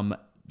off from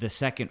the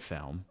second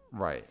film.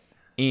 Right.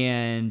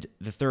 And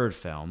the third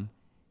film.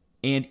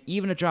 And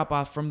even a drop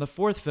off from the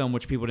fourth film,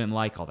 which people didn't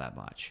like all that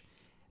much.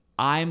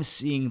 I'm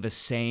seeing the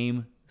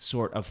same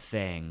sort of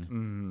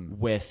thing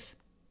with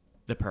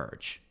The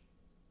Purge.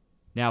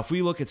 Now, if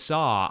we look at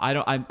Saw,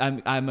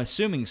 I'm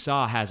assuming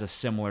Saw has a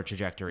similar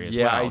trajectory as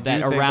well.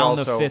 That around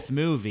the fifth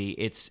movie,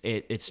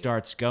 it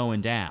starts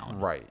going down.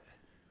 Right.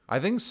 I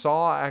think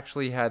Saw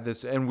actually had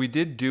this, and we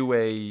did do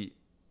a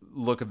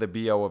look at the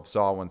BO of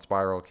Saw when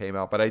Spiral came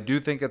out, but I do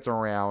think it's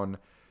around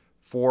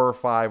 4 or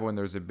 5 when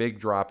there's a big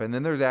drop, and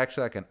then there's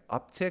actually like an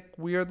uptick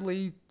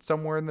weirdly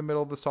somewhere in the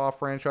middle of the Saw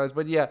franchise.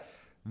 But yeah,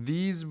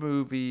 these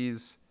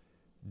movies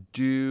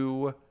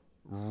do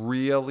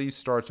really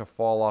start to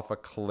fall off a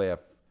cliff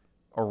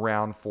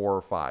around 4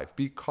 or 5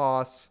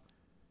 because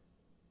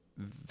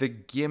the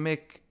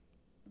gimmick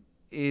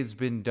has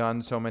been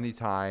done so many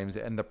times,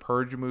 and the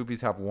Purge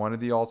movies have one of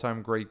the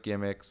all-time great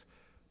gimmicks,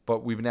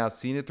 but we've now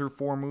seen it through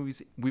 4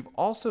 movies. We've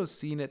also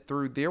seen it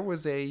through, there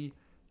was a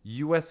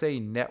USA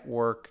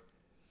Network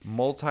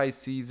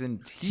multi-season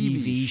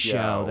TV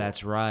show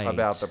that's right,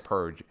 about the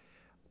Purge.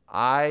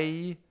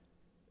 I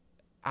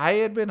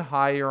had been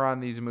higher on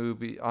these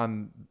movies,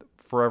 on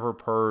Forever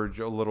Purge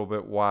a little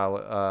bit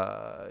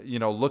while,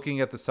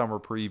 looking at the summer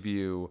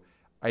preview,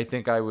 I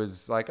think I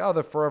was like, oh,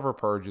 the Forever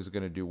Purge is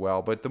going to do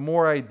well. But the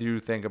more I do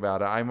think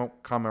about it, I'm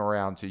coming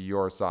around to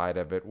your side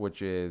of it,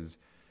 which is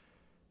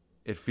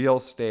it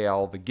feels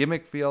stale. The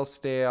gimmick feels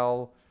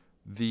stale.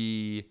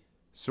 The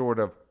sort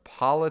of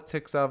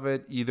politics of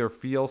it either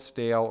feel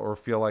stale or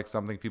feel like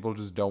something people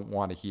just don't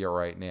want to hear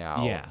right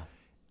now. Yeah.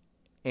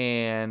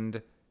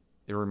 And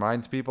it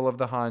reminds people of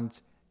The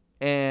Hunt.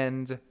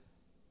 And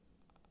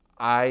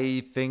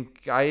I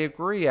think I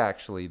agree.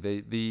 Actually,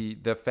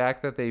 the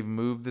fact that they've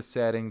moved the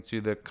setting to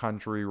the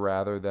country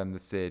rather than the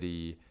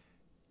city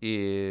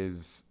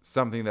is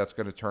something that's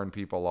going to turn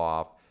people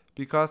off,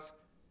 because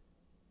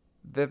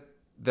the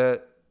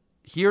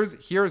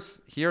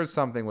here's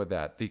something with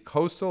that. The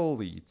coastal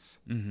elites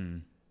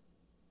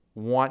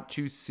want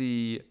to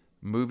see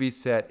movies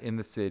set in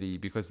the city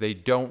because they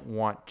don't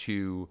want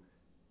to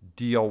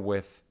deal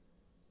with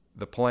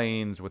the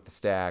planes, with the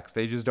stacks.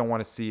 They just don't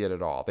want to see it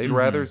at all. They'd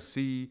rather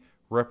see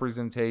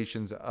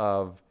representations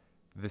of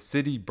the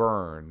city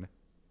burn.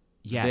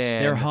 Yes,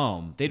 their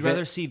home. They'd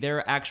rather see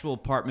their actual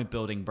apartment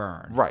building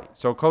burn. Right.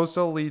 So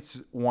coastal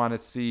elites want to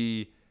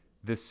see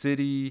the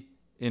city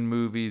in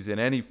movies in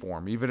any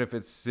form, even if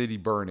it's city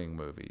burning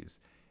movies.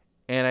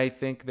 And I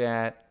think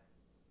that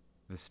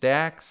the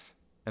Stacks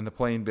and the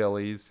Plain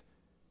Billies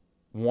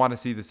want to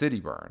see the city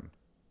burn.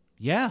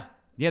 Yeah.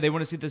 Yeah, they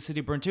want to see the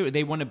city burn too.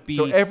 They want to be...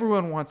 So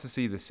everyone wants to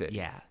see the city.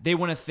 Yeah. They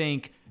want to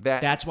think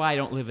that's why I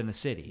don't live in the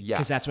city. Yes.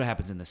 Because that's what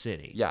happens in the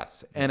city.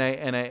 Yes.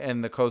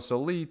 And the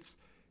coastal elites,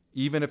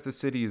 even if the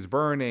city is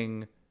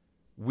burning,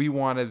 we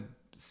want to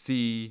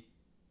see,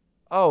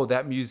 oh,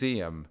 that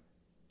museum.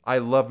 I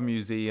love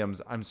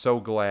museums. I'm so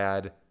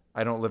glad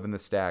I don't live in the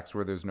Stacks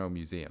where there's no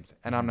museums.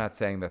 And I'm not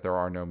saying that there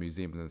are no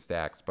museums in the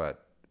Stacks,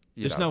 but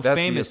there's no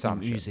famous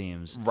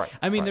museums. Right.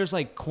 I mean, there's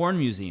like corn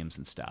museums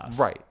and stuff.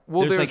 Right.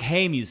 Well, there's like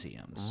hay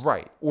museums.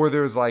 Right. Or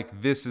there's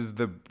like, this is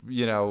the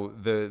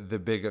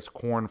biggest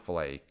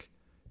cornflake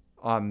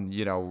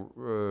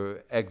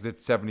on,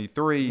 exit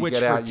 73. Which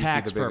get for out,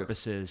 tax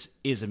purposes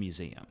is a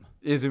museum.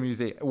 Is a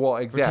museum. Well,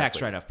 exactly. For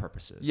tax write-off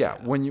purposes. Yeah.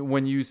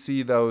 When you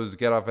see those,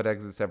 get off at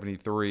exit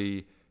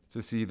 73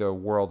 to see the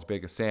world's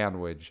biggest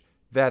sandwich,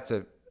 that's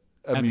a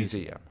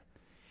museum.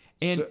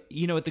 And,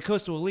 at the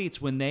coastal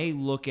elites, when they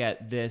look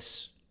at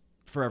this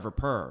Forever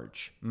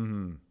Purge,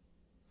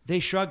 they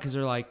shrug because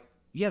they're like,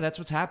 yeah, that's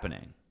what's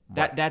happening.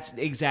 Right. That's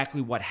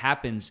exactly what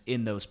happens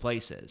in those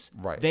places.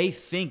 Right. They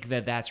think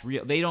that that's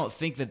real. They don't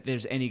think that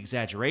there's any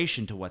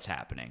exaggeration to what's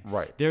happening.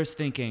 Right. They're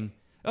thinking,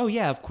 oh,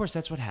 yeah, of course,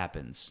 that's what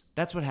happens.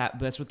 That's what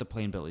that's what the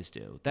Plain Billies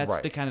do. That's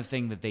the kind of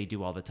thing that they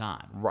do all the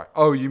time. Right.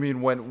 Oh, you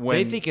mean when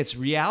they think it's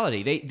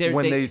reality.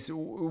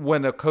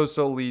 When a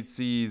coastal elite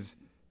sees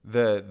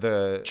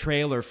the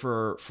trailer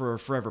for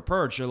Forever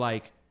Purge, they're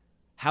like,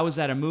 how is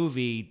that a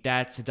movie?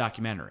 That's a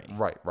documentary.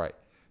 Right.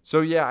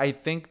 So yeah, I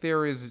think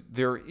there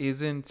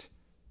isn't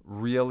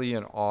really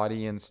an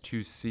audience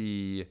to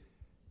see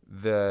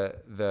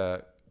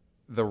the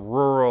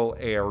rural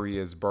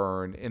areas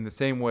burn in the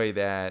same way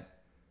that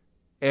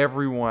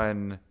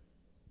everyone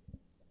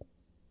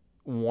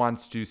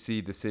wants to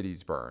see the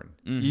cities burn.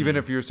 Even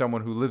if you're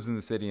someone who lives in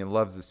the city and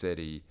loves the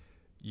city,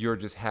 you're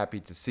just happy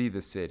to see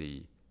the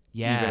city.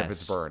 Yes. Even if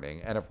it's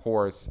burning. And of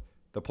course,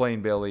 the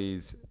Plain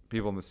Billies,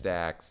 people in the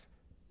Stacks,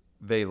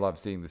 they love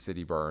seeing the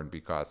city burn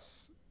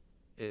because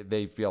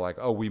they feel like,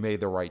 oh, we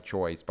made the right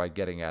choice by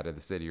getting out of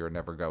the city or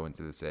never go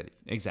into the city.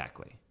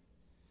 Exactly.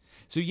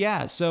 So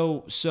yeah,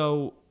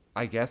 so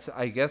I guess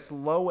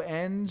low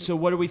end. So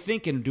what are we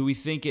thinking? Do we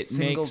think it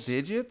single makes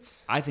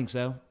digits? I think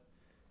so.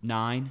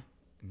 9.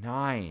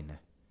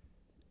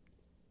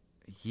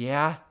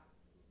 Yeah.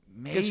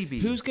 Maybe.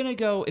 Who's gonna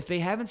go if they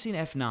haven't seen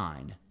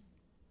F9?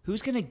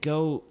 Who's going to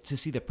go to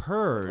see The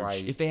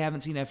Purge if they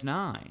haven't seen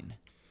F9?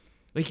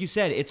 Like you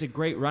said, it's a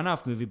great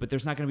runoff movie, but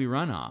there's not going to be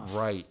runoff.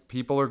 Right.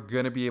 People are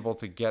going to be able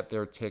to get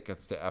their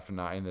tickets to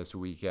F9 this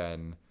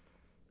weekend.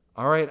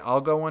 All right,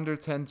 I'll go under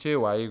 10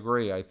 too. I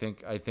agree. I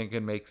think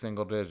it makes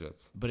single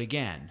digits. But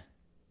again,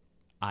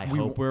 I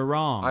hope we're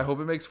wrong. I hope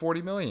it makes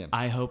 40 million.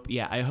 I hope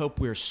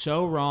we're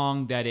so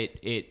wrong that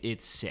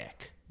it's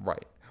sick.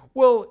 Right.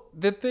 Well,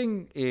 the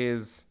thing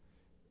is,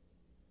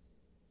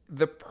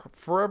 the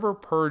Forever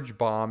Purge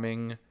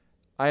bombing,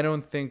 I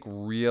don't think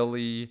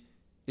really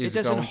is.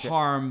 It doesn't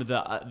harm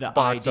the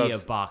idea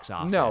of box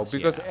office. No,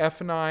 because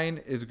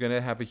F9 is going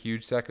to have a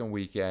huge second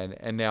weekend.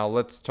 And now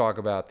let's talk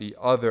about the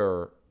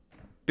other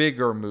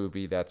bigger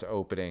movie that's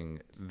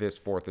opening this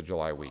 4th of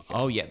July weekend.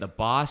 Oh, yeah. The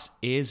Boss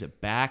is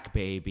back,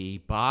 baby.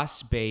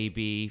 Boss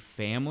Baby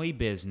Family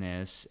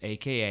Business,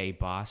 a.k.a.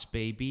 Boss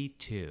Baby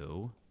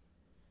 2.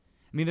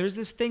 I mean, there's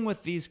this thing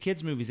with these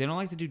kids' movies. They don't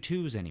like to do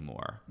 2s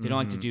anymore. They don't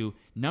like to do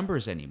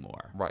numbers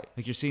anymore. Right.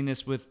 Like you're seeing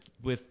this with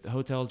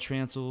Hotel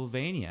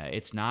Transylvania.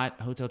 It's not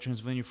Hotel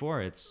Transylvania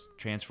 4. It's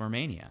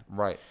Transformania.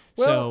 Right.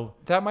 Well,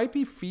 that might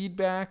be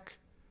feedback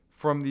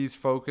from these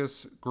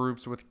focus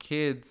groups with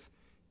kids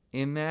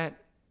in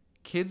that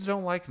kids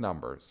don't like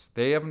numbers.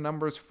 They have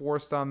numbers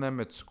forced on them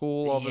at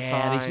school all the time.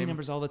 Yeah, they see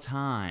numbers all the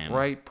time.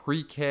 Right.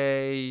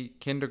 Pre-K,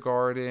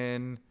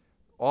 kindergarten.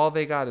 All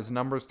they got is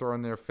numbers thrown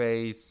in their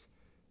face.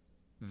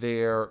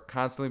 They're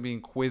constantly being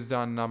quizzed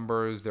on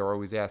numbers. They're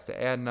always asked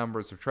to add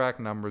numbers,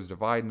 subtract numbers,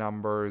 divide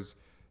numbers.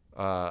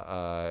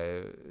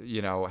 How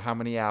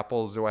many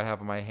apples do I have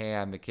in my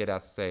hand? The kid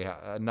has to say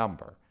a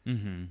number.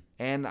 Mm-hmm.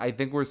 And I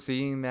think we're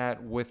seeing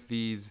that with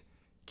these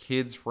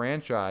kids'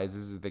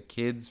 franchises. The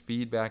kids'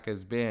 feedback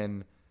has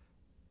been,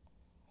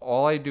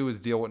 all I do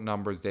is deal with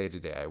numbers day to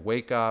day. I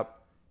wake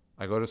up,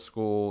 I go to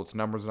school. It's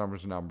numbers,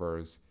 numbers,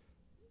 numbers.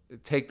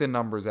 Take the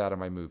numbers out of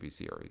my movie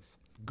series.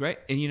 Great.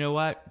 And you know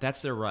what?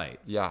 That's their right.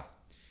 Yeah.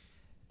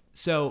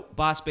 So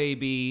Boss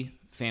Baby,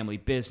 Family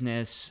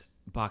Business,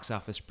 Box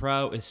Office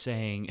Pro is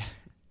saying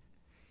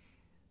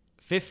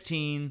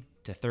 15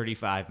 to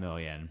 35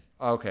 million.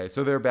 Okay,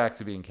 so they're back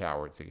to being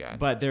cowards again.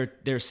 But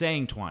they're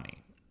saying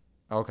 20.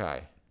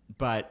 Okay.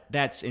 But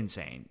that's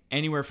insane.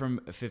 Anywhere from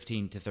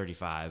 15 to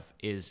 35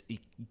 is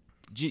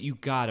you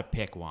got to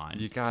pick one.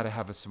 You got to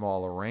have a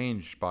smaller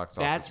range, Box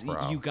Office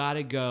Pro. You got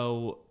to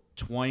go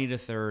 20 to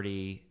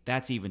 30.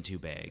 That's even too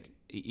big.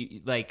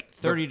 Like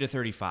 30 to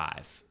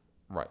 35.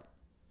 Right.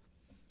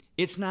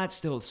 It's not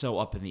still so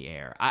up in the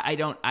air.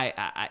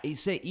 I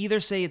say either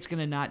say it's going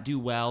to not do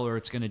well or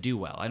it's going to do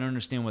well. I don't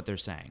understand what they're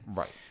saying.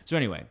 Right. So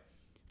anyway,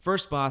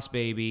 first Boss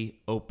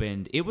Baby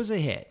opened. It was a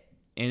hit,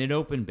 and it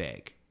opened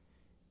big.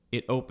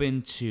 It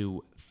opened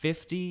to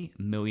 $50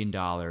 million.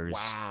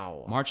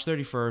 Wow. March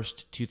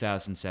 31st,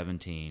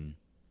 2017.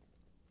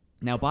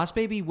 Now, Boss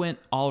Baby went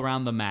all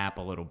around the map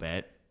a little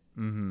bit.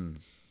 Mm-hmm.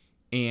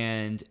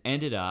 And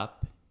ended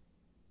up,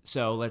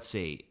 so let's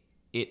see.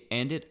 It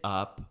ended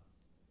up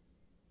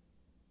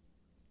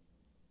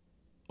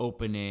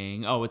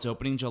it's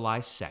opening July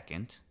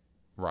 2nd.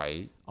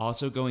 Right.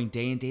 Also going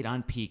day and date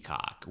on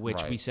Peacock, which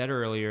Right. we said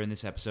earlier in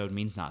this episode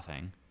means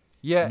nothing.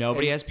 Yeah.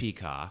 Nobody has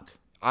Peacock.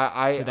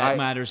 So that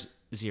matters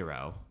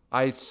zero.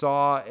 I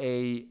saw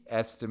a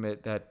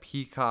estimate that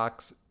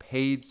Peacock's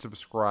paid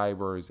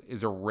subscribers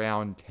is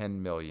around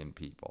 10 million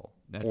people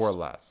or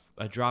less.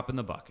 A drop in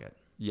the bucket.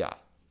 Yeah.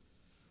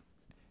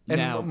 And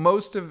now,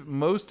 most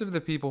of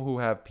the people who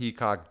have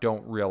Peacock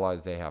don't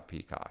realize they have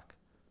Peacock.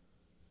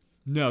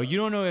 No, you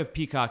don't know if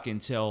Peacock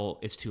until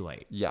it's too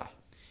late. Yeah.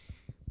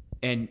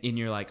 And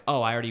you're like,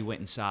 oh, I already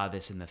went and saw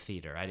this in the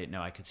theater. I didn't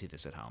know I could see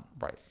this at home.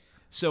 Right.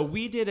 So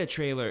we did a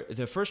trailer,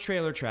 the first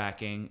trailer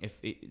tracking,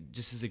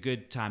 just is a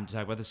good time to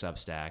talk about the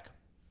Substack.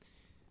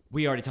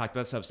 We already talked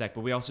about Substack,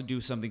 but we also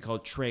do something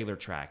called trailer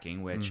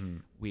tracking, which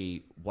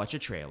we watch a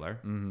trailer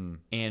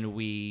and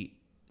we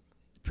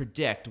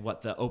predict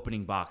what the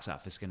opening box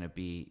office is going to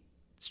be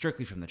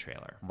strictly from the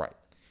trailer. Right.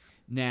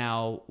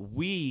 Now,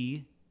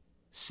 we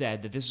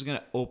said that this was going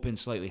to open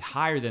slightly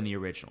higher than the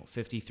original,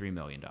 $53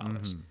 million.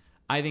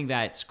 I think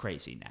that's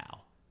crazy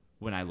now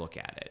when I look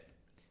at it.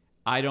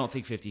 I don't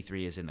think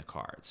 53 is in the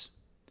cards.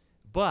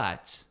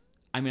 But,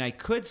 I mean, I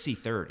could see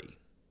 30.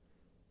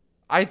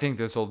 I think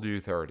this will do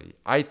 30.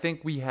 I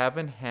think we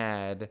haven't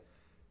had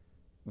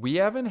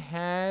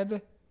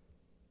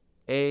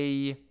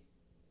a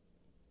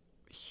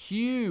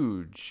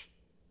huge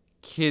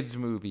kids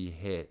movie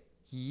hit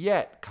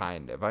yet,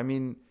 kind of. I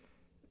mean,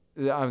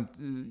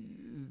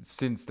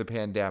 since the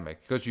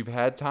pandemic, because you've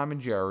had Tom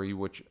and Jerry,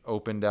 which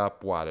opened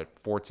up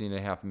at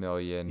 14.5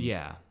 million.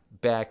 Yeah.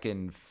 Back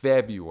in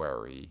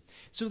February.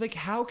 So like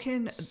how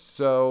can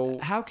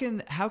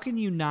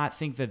you not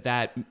think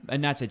that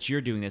not that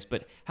you're doing this,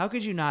 but how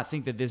could you not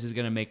think that this is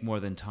going to make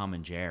more than Tom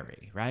and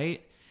Jerry,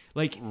 right?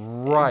 Like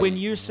when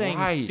you're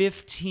saying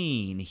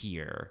 15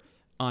 here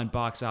on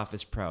Box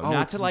Office Pro,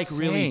 not to like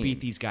insane. Really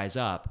beat these guys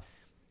up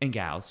and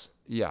gals.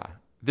 Yeah.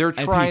 They're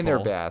trying their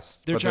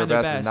best, but their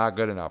best is not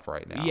good enough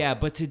right now. Yeah,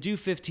 but to do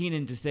 15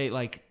 and to say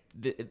like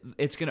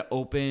it's going to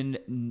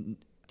open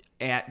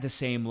at the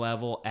same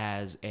level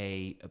as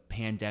a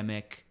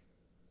pandemic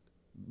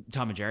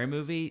Tom and Jerry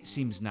movie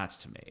seems nuts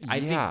to me. I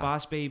think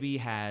Boss Baby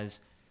has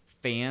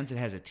fans. It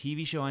has a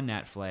TV show on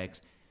Netflix.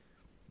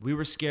 We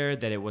were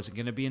scared that it wasn't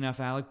going to be enough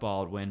Alec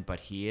Baldwin, but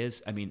he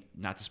is. I mean,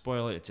 not to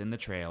spoil it, it's in the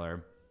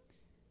trailer.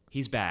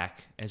 He's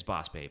back as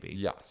Boss Baby.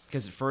 Yes.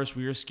 Because at first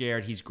we were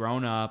scared. He's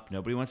grown up.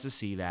 Nobody wants to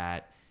see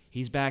that.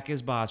 He's back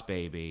as Boss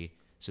Baby.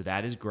 So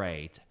that is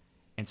great.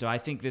 And so I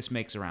think this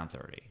makes around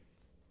 30.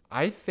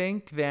 I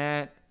think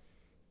that,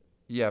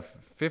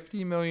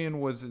 50 million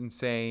was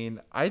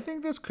insane. I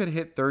think this could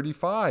hit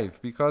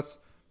 35 because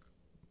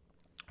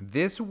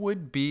this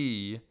would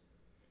be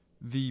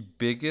the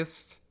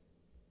biggest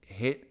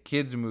hit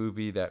kids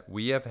movie that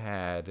we have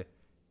had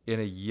in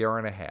a year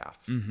and a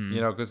half. Mm-hmm. You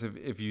know, because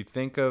if you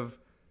think of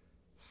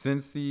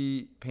since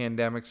the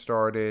pandemic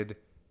started,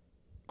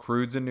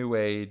 Crude's a New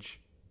Age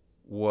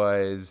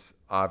was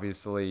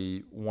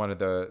obviously one of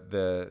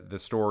the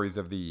stories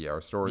of the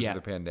year, stories of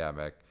the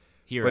pandemic.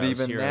 But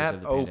even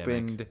that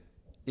opened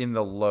in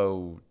the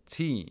low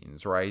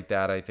teens, right?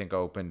 That I think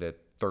opened at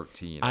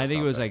 13. I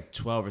think it was like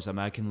 12 or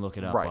something. I can look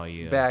it up while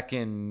you. Back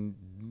in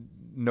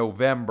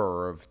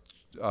November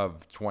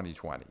of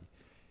 2020.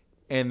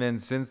 And then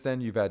since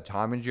then, you've had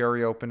Tom and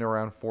Jerry open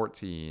around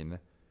 14.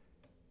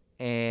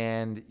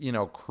 And, you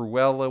know,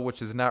 Cruella,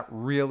 which is not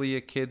really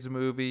a kid's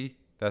movie.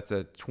 That's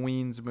a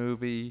tweens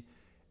movie.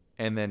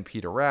 And then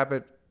Peter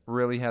Rabbit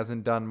really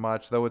hasn't done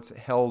much, though it's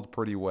held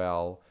pretty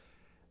well.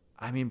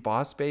 I mean,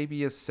 Boss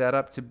Baby is set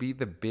up to be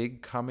the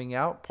big coming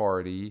out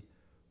party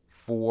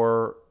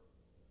for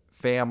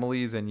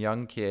families and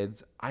young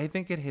kids. I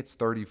think it hits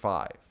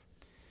 35.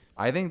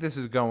 I think this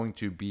is going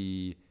to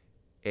be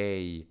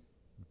a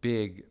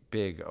big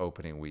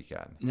opening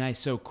weekend. Nice.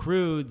 So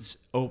Crudes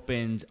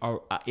opened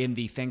in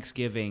the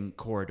Thanksgiving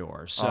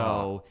corridor.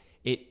 So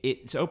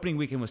its opening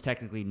weekend was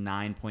technically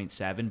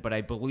 9.7, but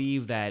I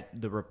believe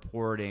that the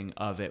reporting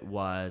of it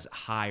was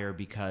higher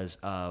because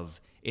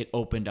of it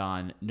opened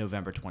on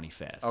November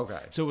 25th. Okay.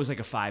 So it was like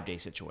a 5-day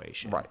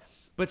situation. Right.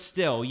 But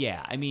still,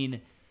 yeah. I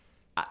mean,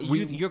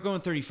 you're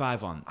going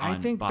 35 on I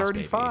think Boss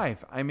 35.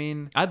 Baby. I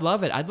mean, I'd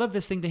love it. I'd love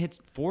this thing to hit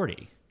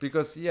 40.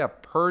 because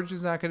Purge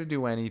is not going to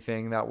do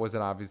anything. That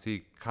wasn't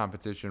obviously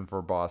competition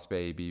for Boss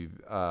Baby.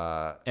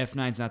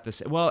 F9's not the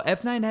same. Well,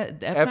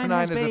 F9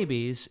 has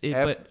babies,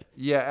 but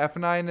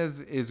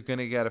F9 is going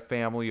to get a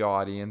family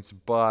audience,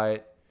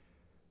 but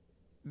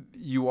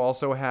you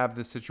also have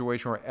the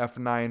situation where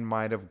F9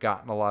 might have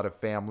gotten a lot of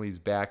families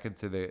back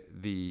into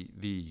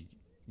the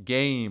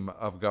game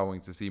of going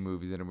to see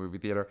movies in a movie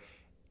theater,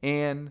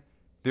 and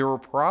there were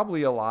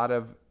probably a lot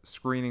of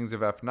screenings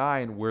of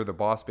F9 where the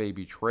Boss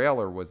Baby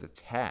trailer was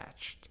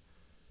attached.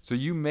 So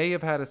you may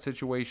have had a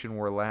situation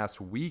where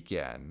last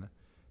weekend,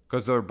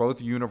 because they're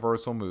both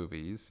Universal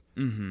movies,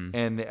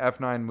 and the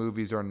F9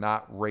 movies are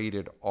not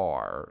rated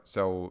R,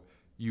 so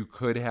you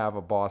could have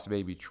a Boss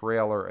Baby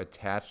trailer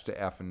attached to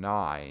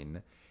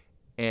F9,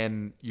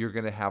 and you're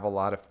going to have a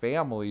lot of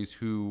families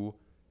who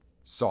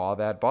saw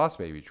that Boss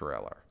Baby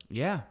trailer.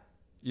 yeah.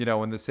 You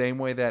know, in the same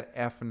way that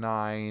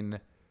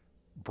F9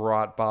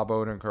 brought Bob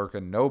Odenkirk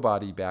and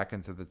Nobody back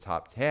into the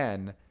top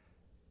 10,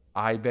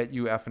 I bet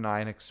you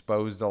F9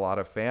 exposed a lot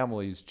of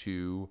families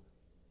to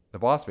the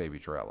Boss Baby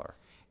trailer.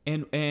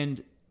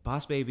 And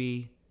Boss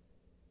Baby,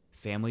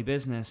 family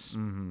business.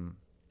 Mm-hmm.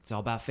 It's all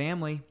about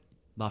family,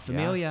 La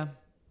Familia.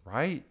 Yeah,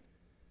 right.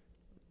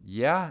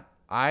 Yeah,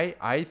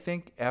 I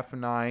think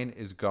F9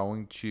 is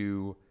going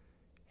to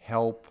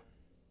help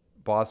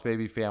Boss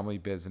Baby family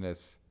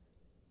business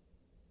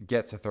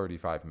get to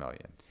 35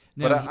 million.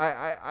 Now, but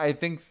I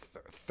think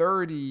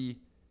 30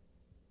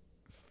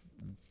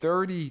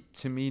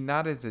 to me,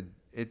 not as a,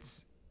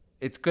 it's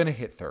going to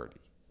hit 30.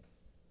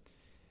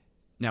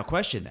 Now,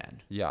 question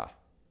then. Yeah.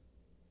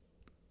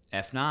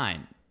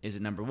 F9, is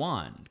it number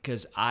one?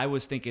 Because I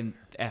was thinking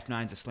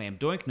F9's a slam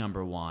dunk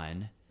number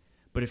one,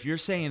 but if you're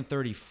saying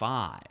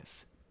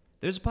 35,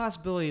 there's a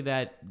possibility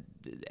that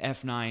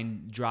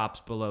F9 drops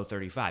below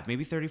 35,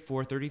 maybe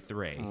 34,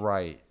 33.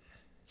 Right.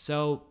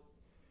 So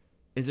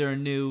is there a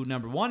new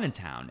number one in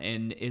town?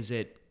 And is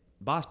it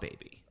Boss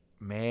Baby?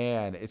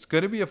 Man, it's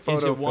going to be a photo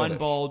Is it one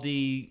finish.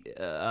 Baldy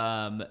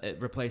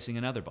replacing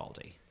another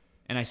Baldy?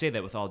 And I say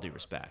that with all due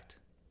respect.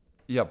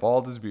 Yeah,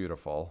 Bald is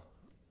beautiful.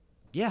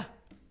 Yeah.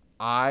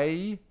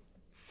 I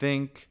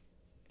think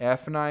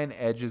F9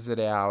 edges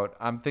it out.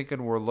 I'm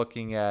thinking we're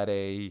looking at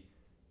a,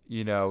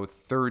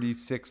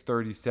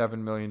 $36-37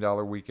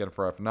 million weekend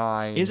for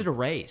F9. Is it a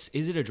race?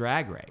 Is it a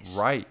drag race?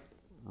 Right.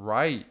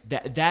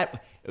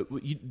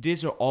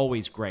 These are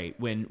always great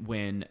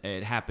when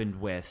it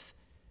happened with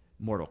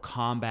Mortal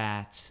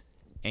Kombat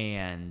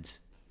and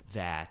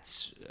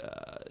that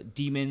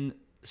Demon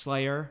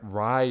Slayer.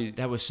 Right.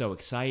 That was so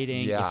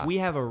exciting. Yeah. If we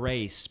have a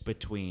race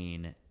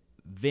between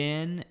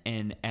Vin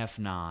and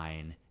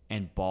F9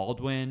 and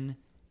Baldwin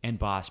and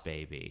Boss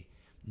Baby,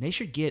 they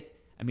should get.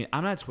 I mean,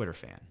 I'm not a Twitter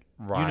fan.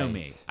 Right. You know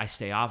me. I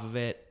stay off of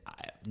it.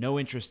 I have no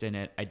interest in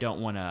it. I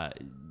don't want to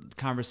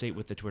conversate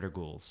with the Twitter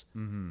ghouls.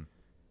 Mm-hmm.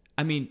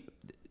 I mean,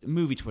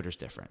 movie Twitter's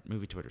different.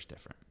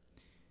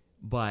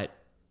 But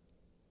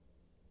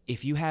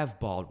if you have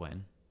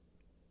Baldwin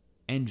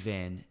and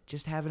Vin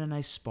just having a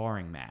nice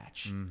sparring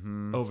match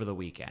over the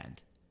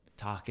weekend,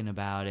 talking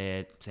about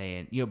it,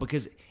 saying,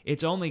 because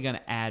it's only going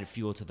to add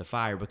fuel to the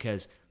fire,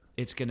 because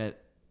it's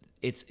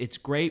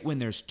great when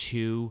there's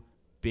two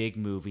big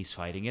movies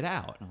fighting it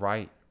out.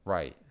 Right.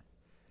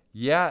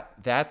 Yeah,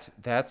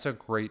 that's a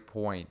great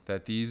point,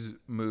 that these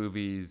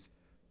movies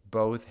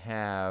both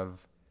have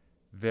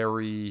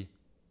very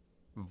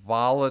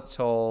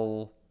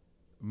volatile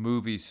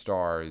movie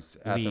stars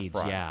at the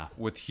front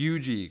with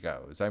huge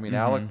egos. I mean,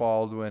 Alec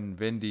Baldwin,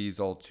 Vin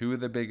Diesel, two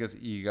of the biggest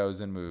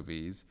egos in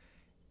movies,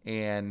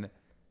 and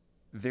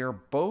they're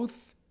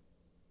both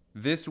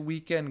this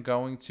weekend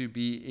going to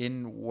be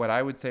in what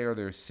I would say are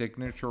their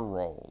signature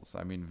roles.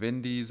 I mean,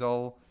 Vin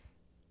Diesel,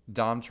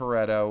 Dom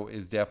Toretto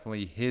is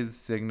definitely his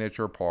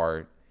signature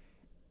part,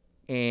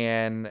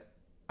 and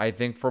I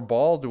think for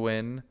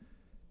Baldwin,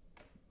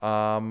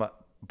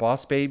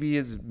 Boss Baby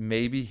is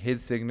maybe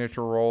his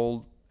signature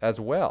role as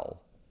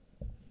well.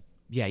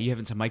 Yeah, you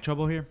having some mic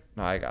trouble here?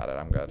 No, I got it.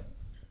 I'm good.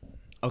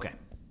 Okay.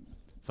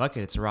 Fuck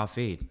it. It's a raw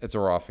feed. It's a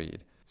raw feed.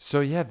 So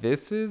yeah,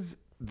 this is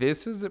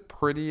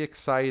pretty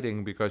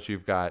exciting because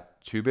you've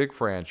got two big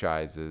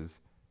franchises,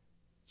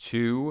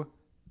 two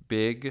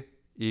big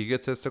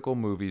egotistical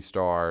movie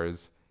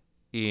stars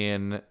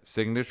in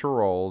signature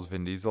roles.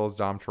 Vin Diesel as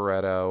Dom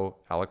Toretto,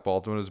 Alec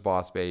Baldwin as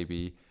Boss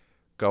Baby,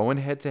 going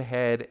head to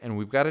head, and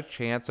we've got a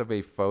chance of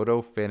a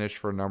photo finish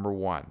for number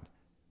one.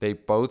 They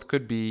both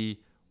could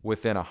be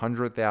within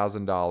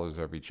 $100,000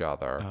 of each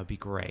other. That would be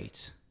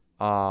great.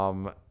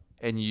 And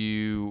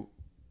you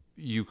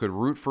could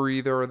root for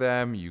either of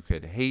them. You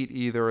could hate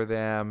either of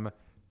them.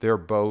 They're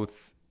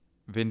both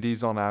Vin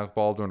Diesel and Alec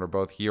Baldwin are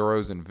both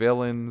heroes and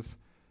villains.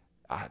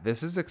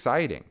 This is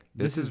exciting.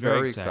 This is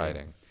very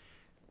exciting.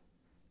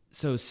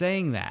 So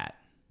saying that,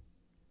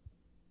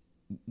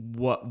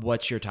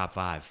 what's your top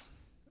 5?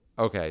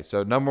 Okay,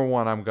 so number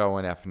 1, I'm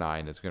going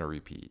F9 is going to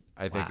repeat.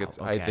 I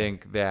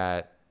think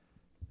that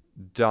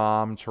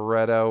Dom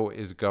Toretto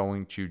is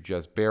going to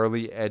just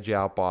barely edge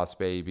out Boss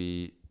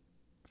Baby.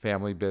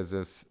 Family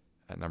Business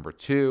at number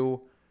 2.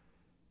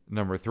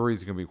 Number 3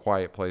 is going to be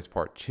Quiet Place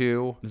Part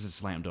 2. This is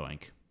slam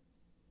doink.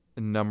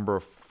 Number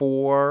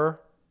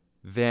 4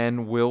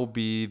 then will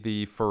be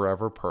the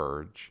Forever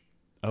Purge.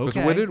 Okay.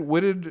 Because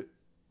what did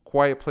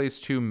Quiet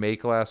Place 2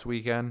 make last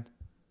weekend?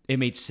 It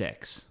made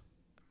 6.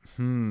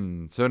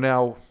 So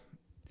now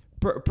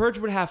Purge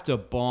would have to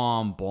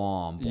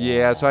bomb.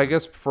 Yeah, so I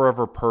guess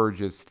Forever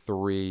Purge is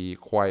 3,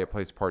 Quiet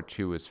Place Part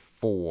 2 is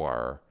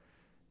 4.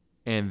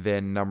 And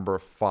then number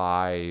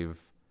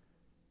 5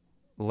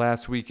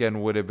 last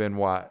weekend would have been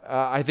what?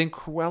 I think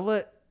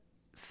Cruella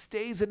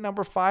stays at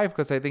number 5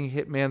 because I think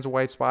Hitman's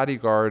Wife's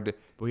Bodyguard.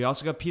 But we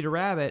also got Peter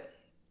Rabbit.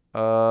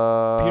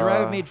 Peter Peter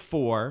Rabbit made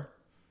 4.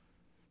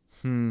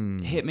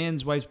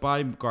 Hitman's Wife's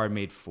Bodyguard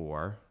made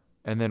 4.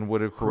 And then what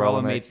did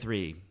Cruella made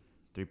 3.8.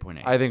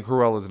 I think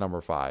Cruella's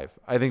number 5.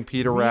 I think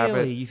Peter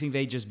Rabbit You think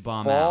they just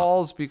bomb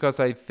falls because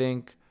I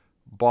think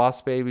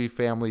Boss Baby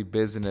Family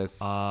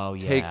Business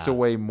takes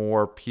away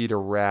more Peter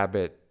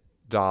Rabbit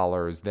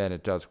dollars than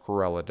it does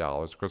Cruella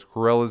dollars, because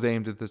Cruella's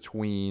aimed at the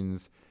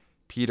tweens,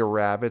 Peter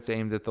Rabbit's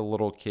aimed at the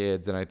little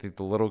kids, and I think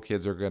the little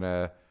kids are going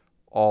to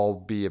all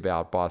be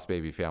about Boss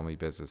Baby Family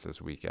Business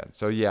this weekend.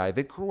 So yeah, I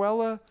think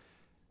Cruella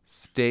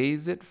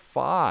stays at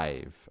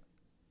 5.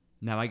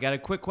 Now I got a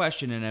quick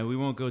question, and we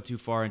won't go too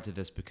far into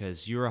this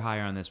because you were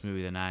higher on this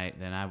movie than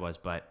I was,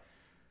 but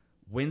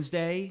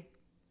Wednesday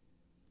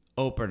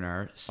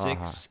opener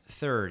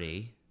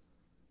 6:30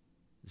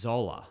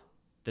 Zola,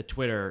 the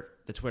Twitter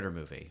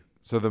movie.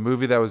 So the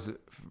movie that was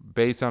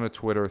based on a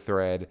Twitter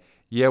thread.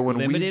 Yeah, when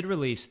limited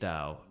release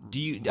though. Do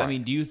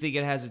you think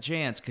it has a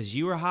chance? Because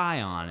you were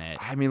high on it.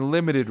 I mean,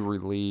 limited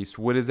release.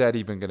 What is that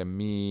even going to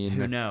mean?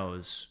 Who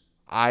knows?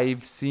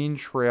 I've seen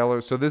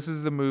trailers. So this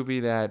is the movie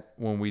that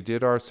when we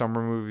did our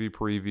summer movie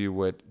preview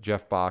with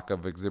Jeff Bach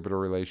of Exhibitor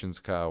Relations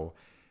Co.,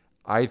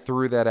 I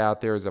threw that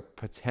out there as a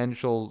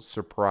potential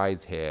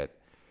surprise hit.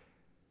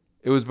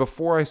 It was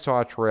before I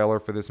saw a trailer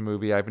for this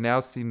movie. I've now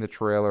seen the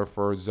trailer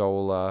for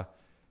Zola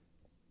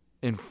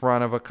in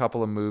front of a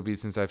couple of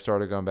movies since I've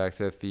started going back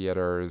to the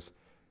theaters.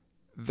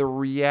 The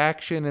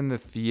reaction in the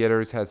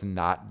theaters has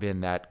not been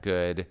that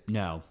good.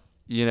 No.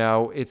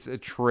 It's a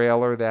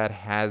trailer that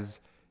has,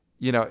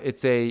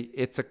 it's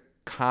a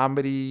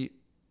comedy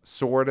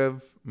sort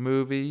of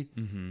movie.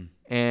 Mm-hmm.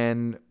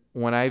 And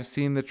when I've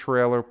seen the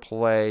trailer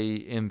play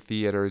in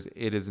theaters,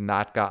 it has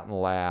not gotten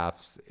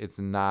laughs. It's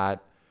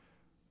not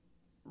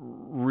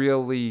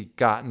really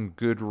gotten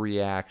good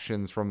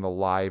reactions from the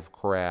live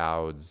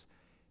crowds.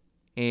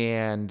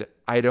 And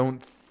I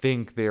don't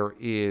think there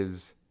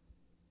is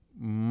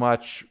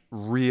much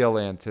real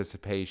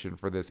anticipation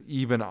for this,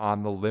 even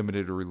on the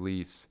limited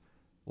release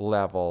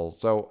level.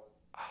 So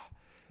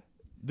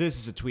this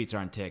is a tweets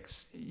aren't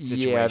ticks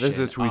situation. Yeah, this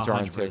is a tweets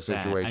aren't ticks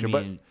situation.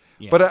 I mean,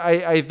 but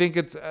I think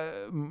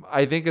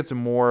it's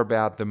more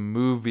about the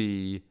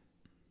movie.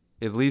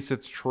 At least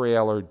its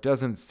trailer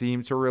doesn't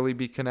seem to really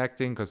be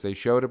connecting because they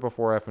showed it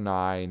before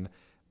F9.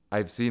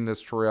 I've seen this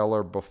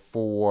trailer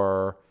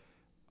before.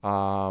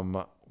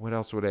 What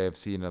else would I have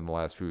seen in the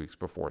last few weeks?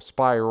 Before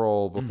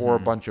Spiral, before a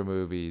bunch of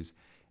movies,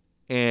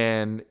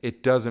 and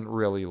it doesn't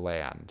really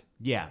land.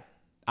 Yeah,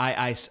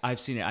 I've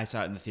seen it. I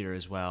saw it in the theater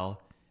as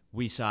well.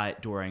 We saw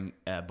it during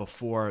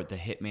before the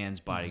Hitman's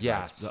Bodyguard.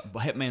 Yes, the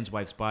Hitman's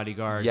Wife's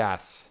Bodyguard.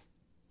 Yes,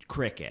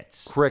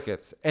 crickets,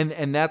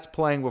 and that's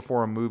playing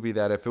before a movie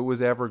that if it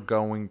was ever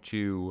going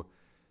to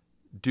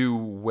do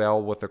well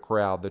with the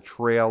crowd, the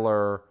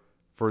trailer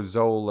for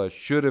Zola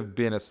should have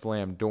been a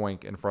slam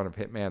doink in front of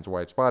Hitman's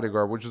Wife's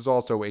Bodyguard, which is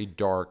also a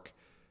dark,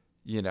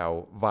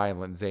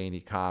 violent, zany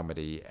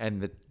comedy.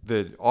 And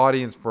the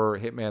audience for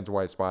Hitman's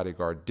Wife's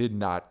Bodyguard did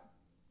not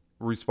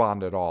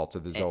respond at all to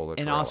the Zola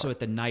trailer. And also at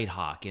the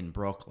Nighthawk in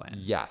Brooklyn.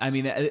 Yes. I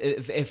mean,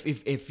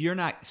 if you're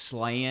not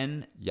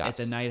slaying yes.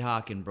 at the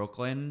Nighthawk in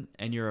Brooklyn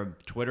and you're a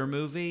Twitter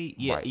movie,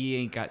 you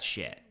ain't got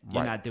shit.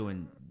 You're not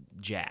doing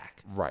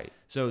jack. Right.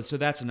 So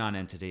that's a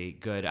non-entity.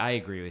 Good. I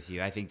agree with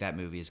you. I think that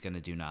movie is going to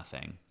do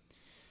nothing.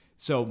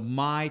 So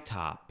my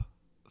top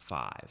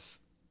 5,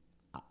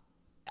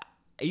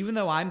 even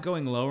though I'm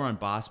going lower on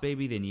Boss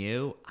Baby than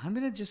you, I'm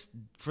going to just,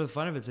 for the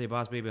fun of it, say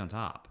Boss Baby on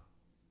top.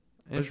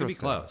 But it's going to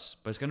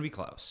be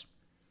close.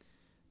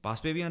 Boss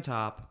Baby on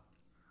top.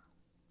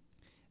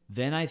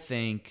 Then I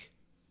think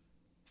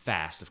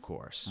Fast, of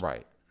course.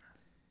 Right.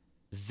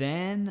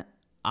 Then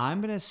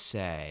I'm going to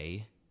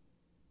say,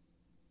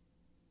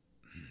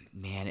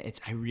 man,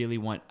 I really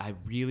want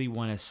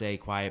to say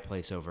Quiet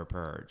Place over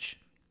Purge.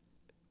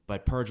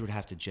 But Purge would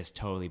have to just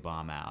totally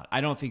bomb out.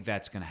 I don't think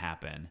that's going to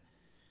happen.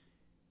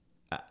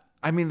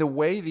 I mean,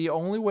 the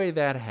only way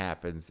that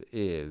happens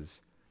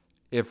is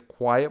if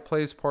Quiet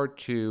Place Part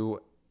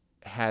 2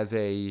 has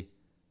a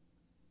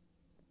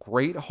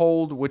great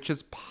hold, which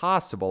is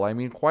possible. I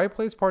mean, Quiet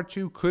Place Part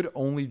 2 could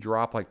only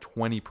drop like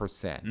 20%.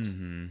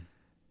 Mm-hmm.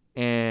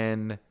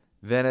 And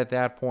then at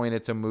that point,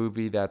 it's a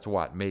movie that's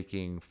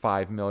making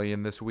 $5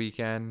 million this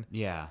weekend.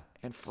 Yeah.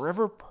 And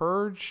Forever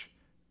Purge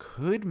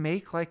could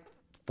make like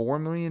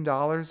 $4 million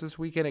this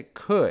weekend. It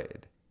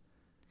could.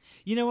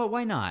 You know what?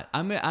 Why not?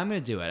 I'm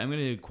gonna do it. I'm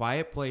gonna do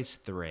Quiet Place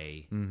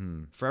 3,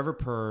 Forever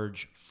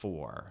Purge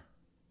 4,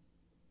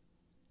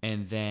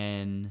 and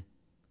then,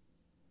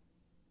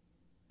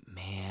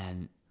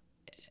 man,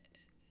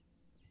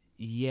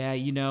 yeah,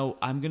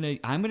 I'm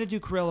gonna do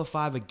Cruella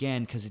 5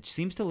 again because it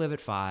seems to live at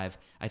 5.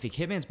 I think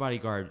Hitman's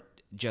Bodyguard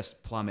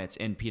just plummets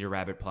and Peter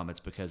Rabbit plummets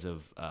because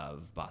of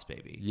Boss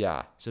Baby.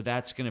 Yeah. So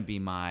that's gonna be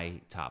my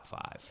top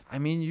 5. I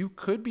mean, you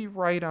could be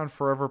right on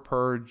Forever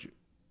Purge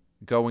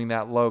going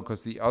that low,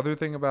 because the other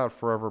thing about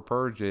Forever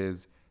Purge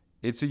is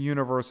it's a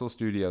Universal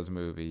Studios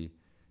movie.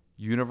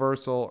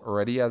 Universal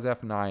already has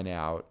F9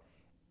 out,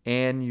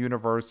 and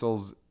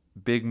Universal's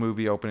big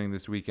movie opening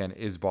this weekend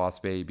is Boss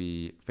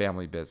Baby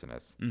Family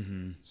Business.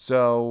 Mm-hmm.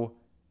 So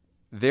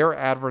their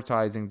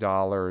advertising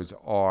dollars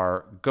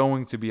are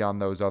going to be on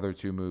those other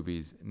two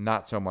movies,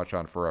 not so much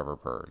on Forever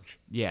Purge.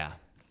 Yeah.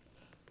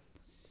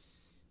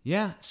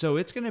 Yeah, so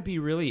it's going to be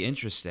really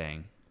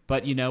interesting.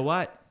 But you know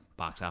what?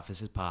 Box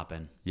office is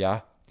popping.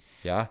 Yeah?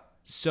 Yeah?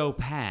 So,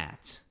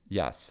 Pat.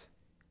 Yes.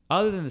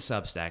 Other than the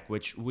Substack,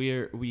 which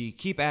we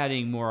keep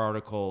adding more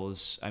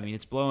articles. I mean,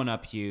 it's blowing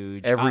up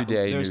huge. Every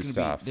day, new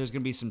stuff. There's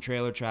going to be some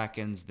trailer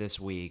track-ins this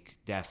week,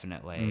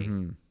 definitely.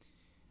 Mm-hmm.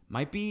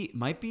 Might be.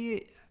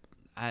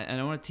 I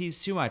don't want to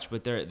tease too much,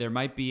 but there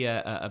might be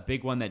a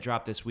big one that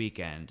dropped this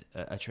weekend,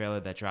 a trailer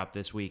that dropped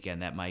this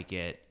weekend that might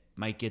get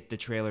the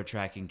trailer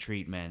tracking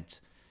treatment.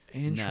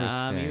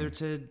 Interesting.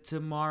 Either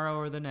tomorrow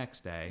or the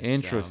next day.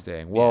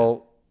 Interesting. So,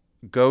 well,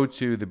 go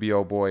to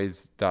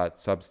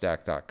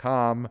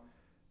theboboys.substack.com,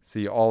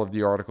 see all of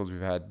the articles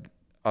we've had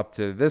up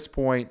to this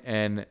point,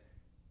 and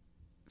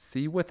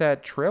see what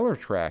that trailer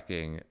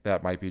tracking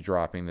that might be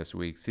dropping this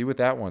week, see what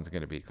that one's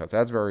going to be, because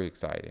that's very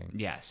exciting.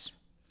 Yes.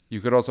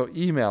 You could also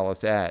email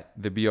us at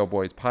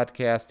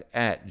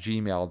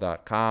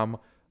theboboyspodcast@gmail.com.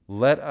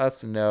 Let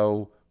us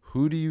know,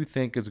 who do you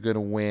think is going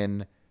to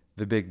win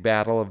the big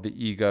battle of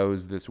the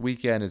egos this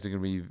weekend? Is it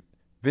going to be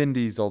Vin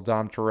Diesel,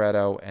 Dom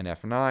Toretto, and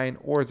F9?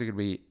 Or is it going to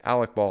be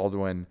Alec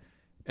Baldwin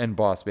and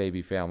Boss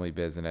Baby Family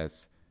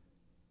Business?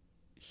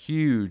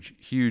 Huge,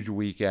 huge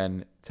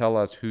weekend. Tell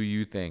us who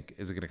you think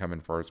is going to come in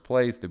first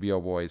place. The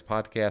BO Boys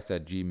Podcast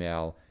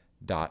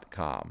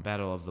 @gmail.com.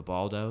 Battle of the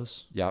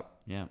Baldos. Yep.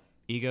 Yeah.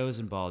 Egos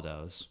and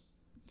Baldos.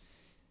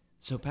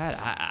 So, Pat,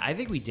 I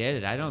think we did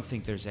it. I don't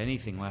think there's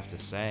anything left to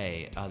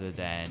say other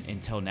than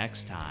until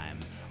next time,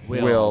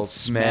 we'll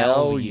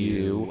smell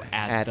you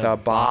at the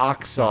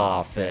box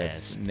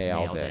office.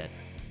 Nailed it.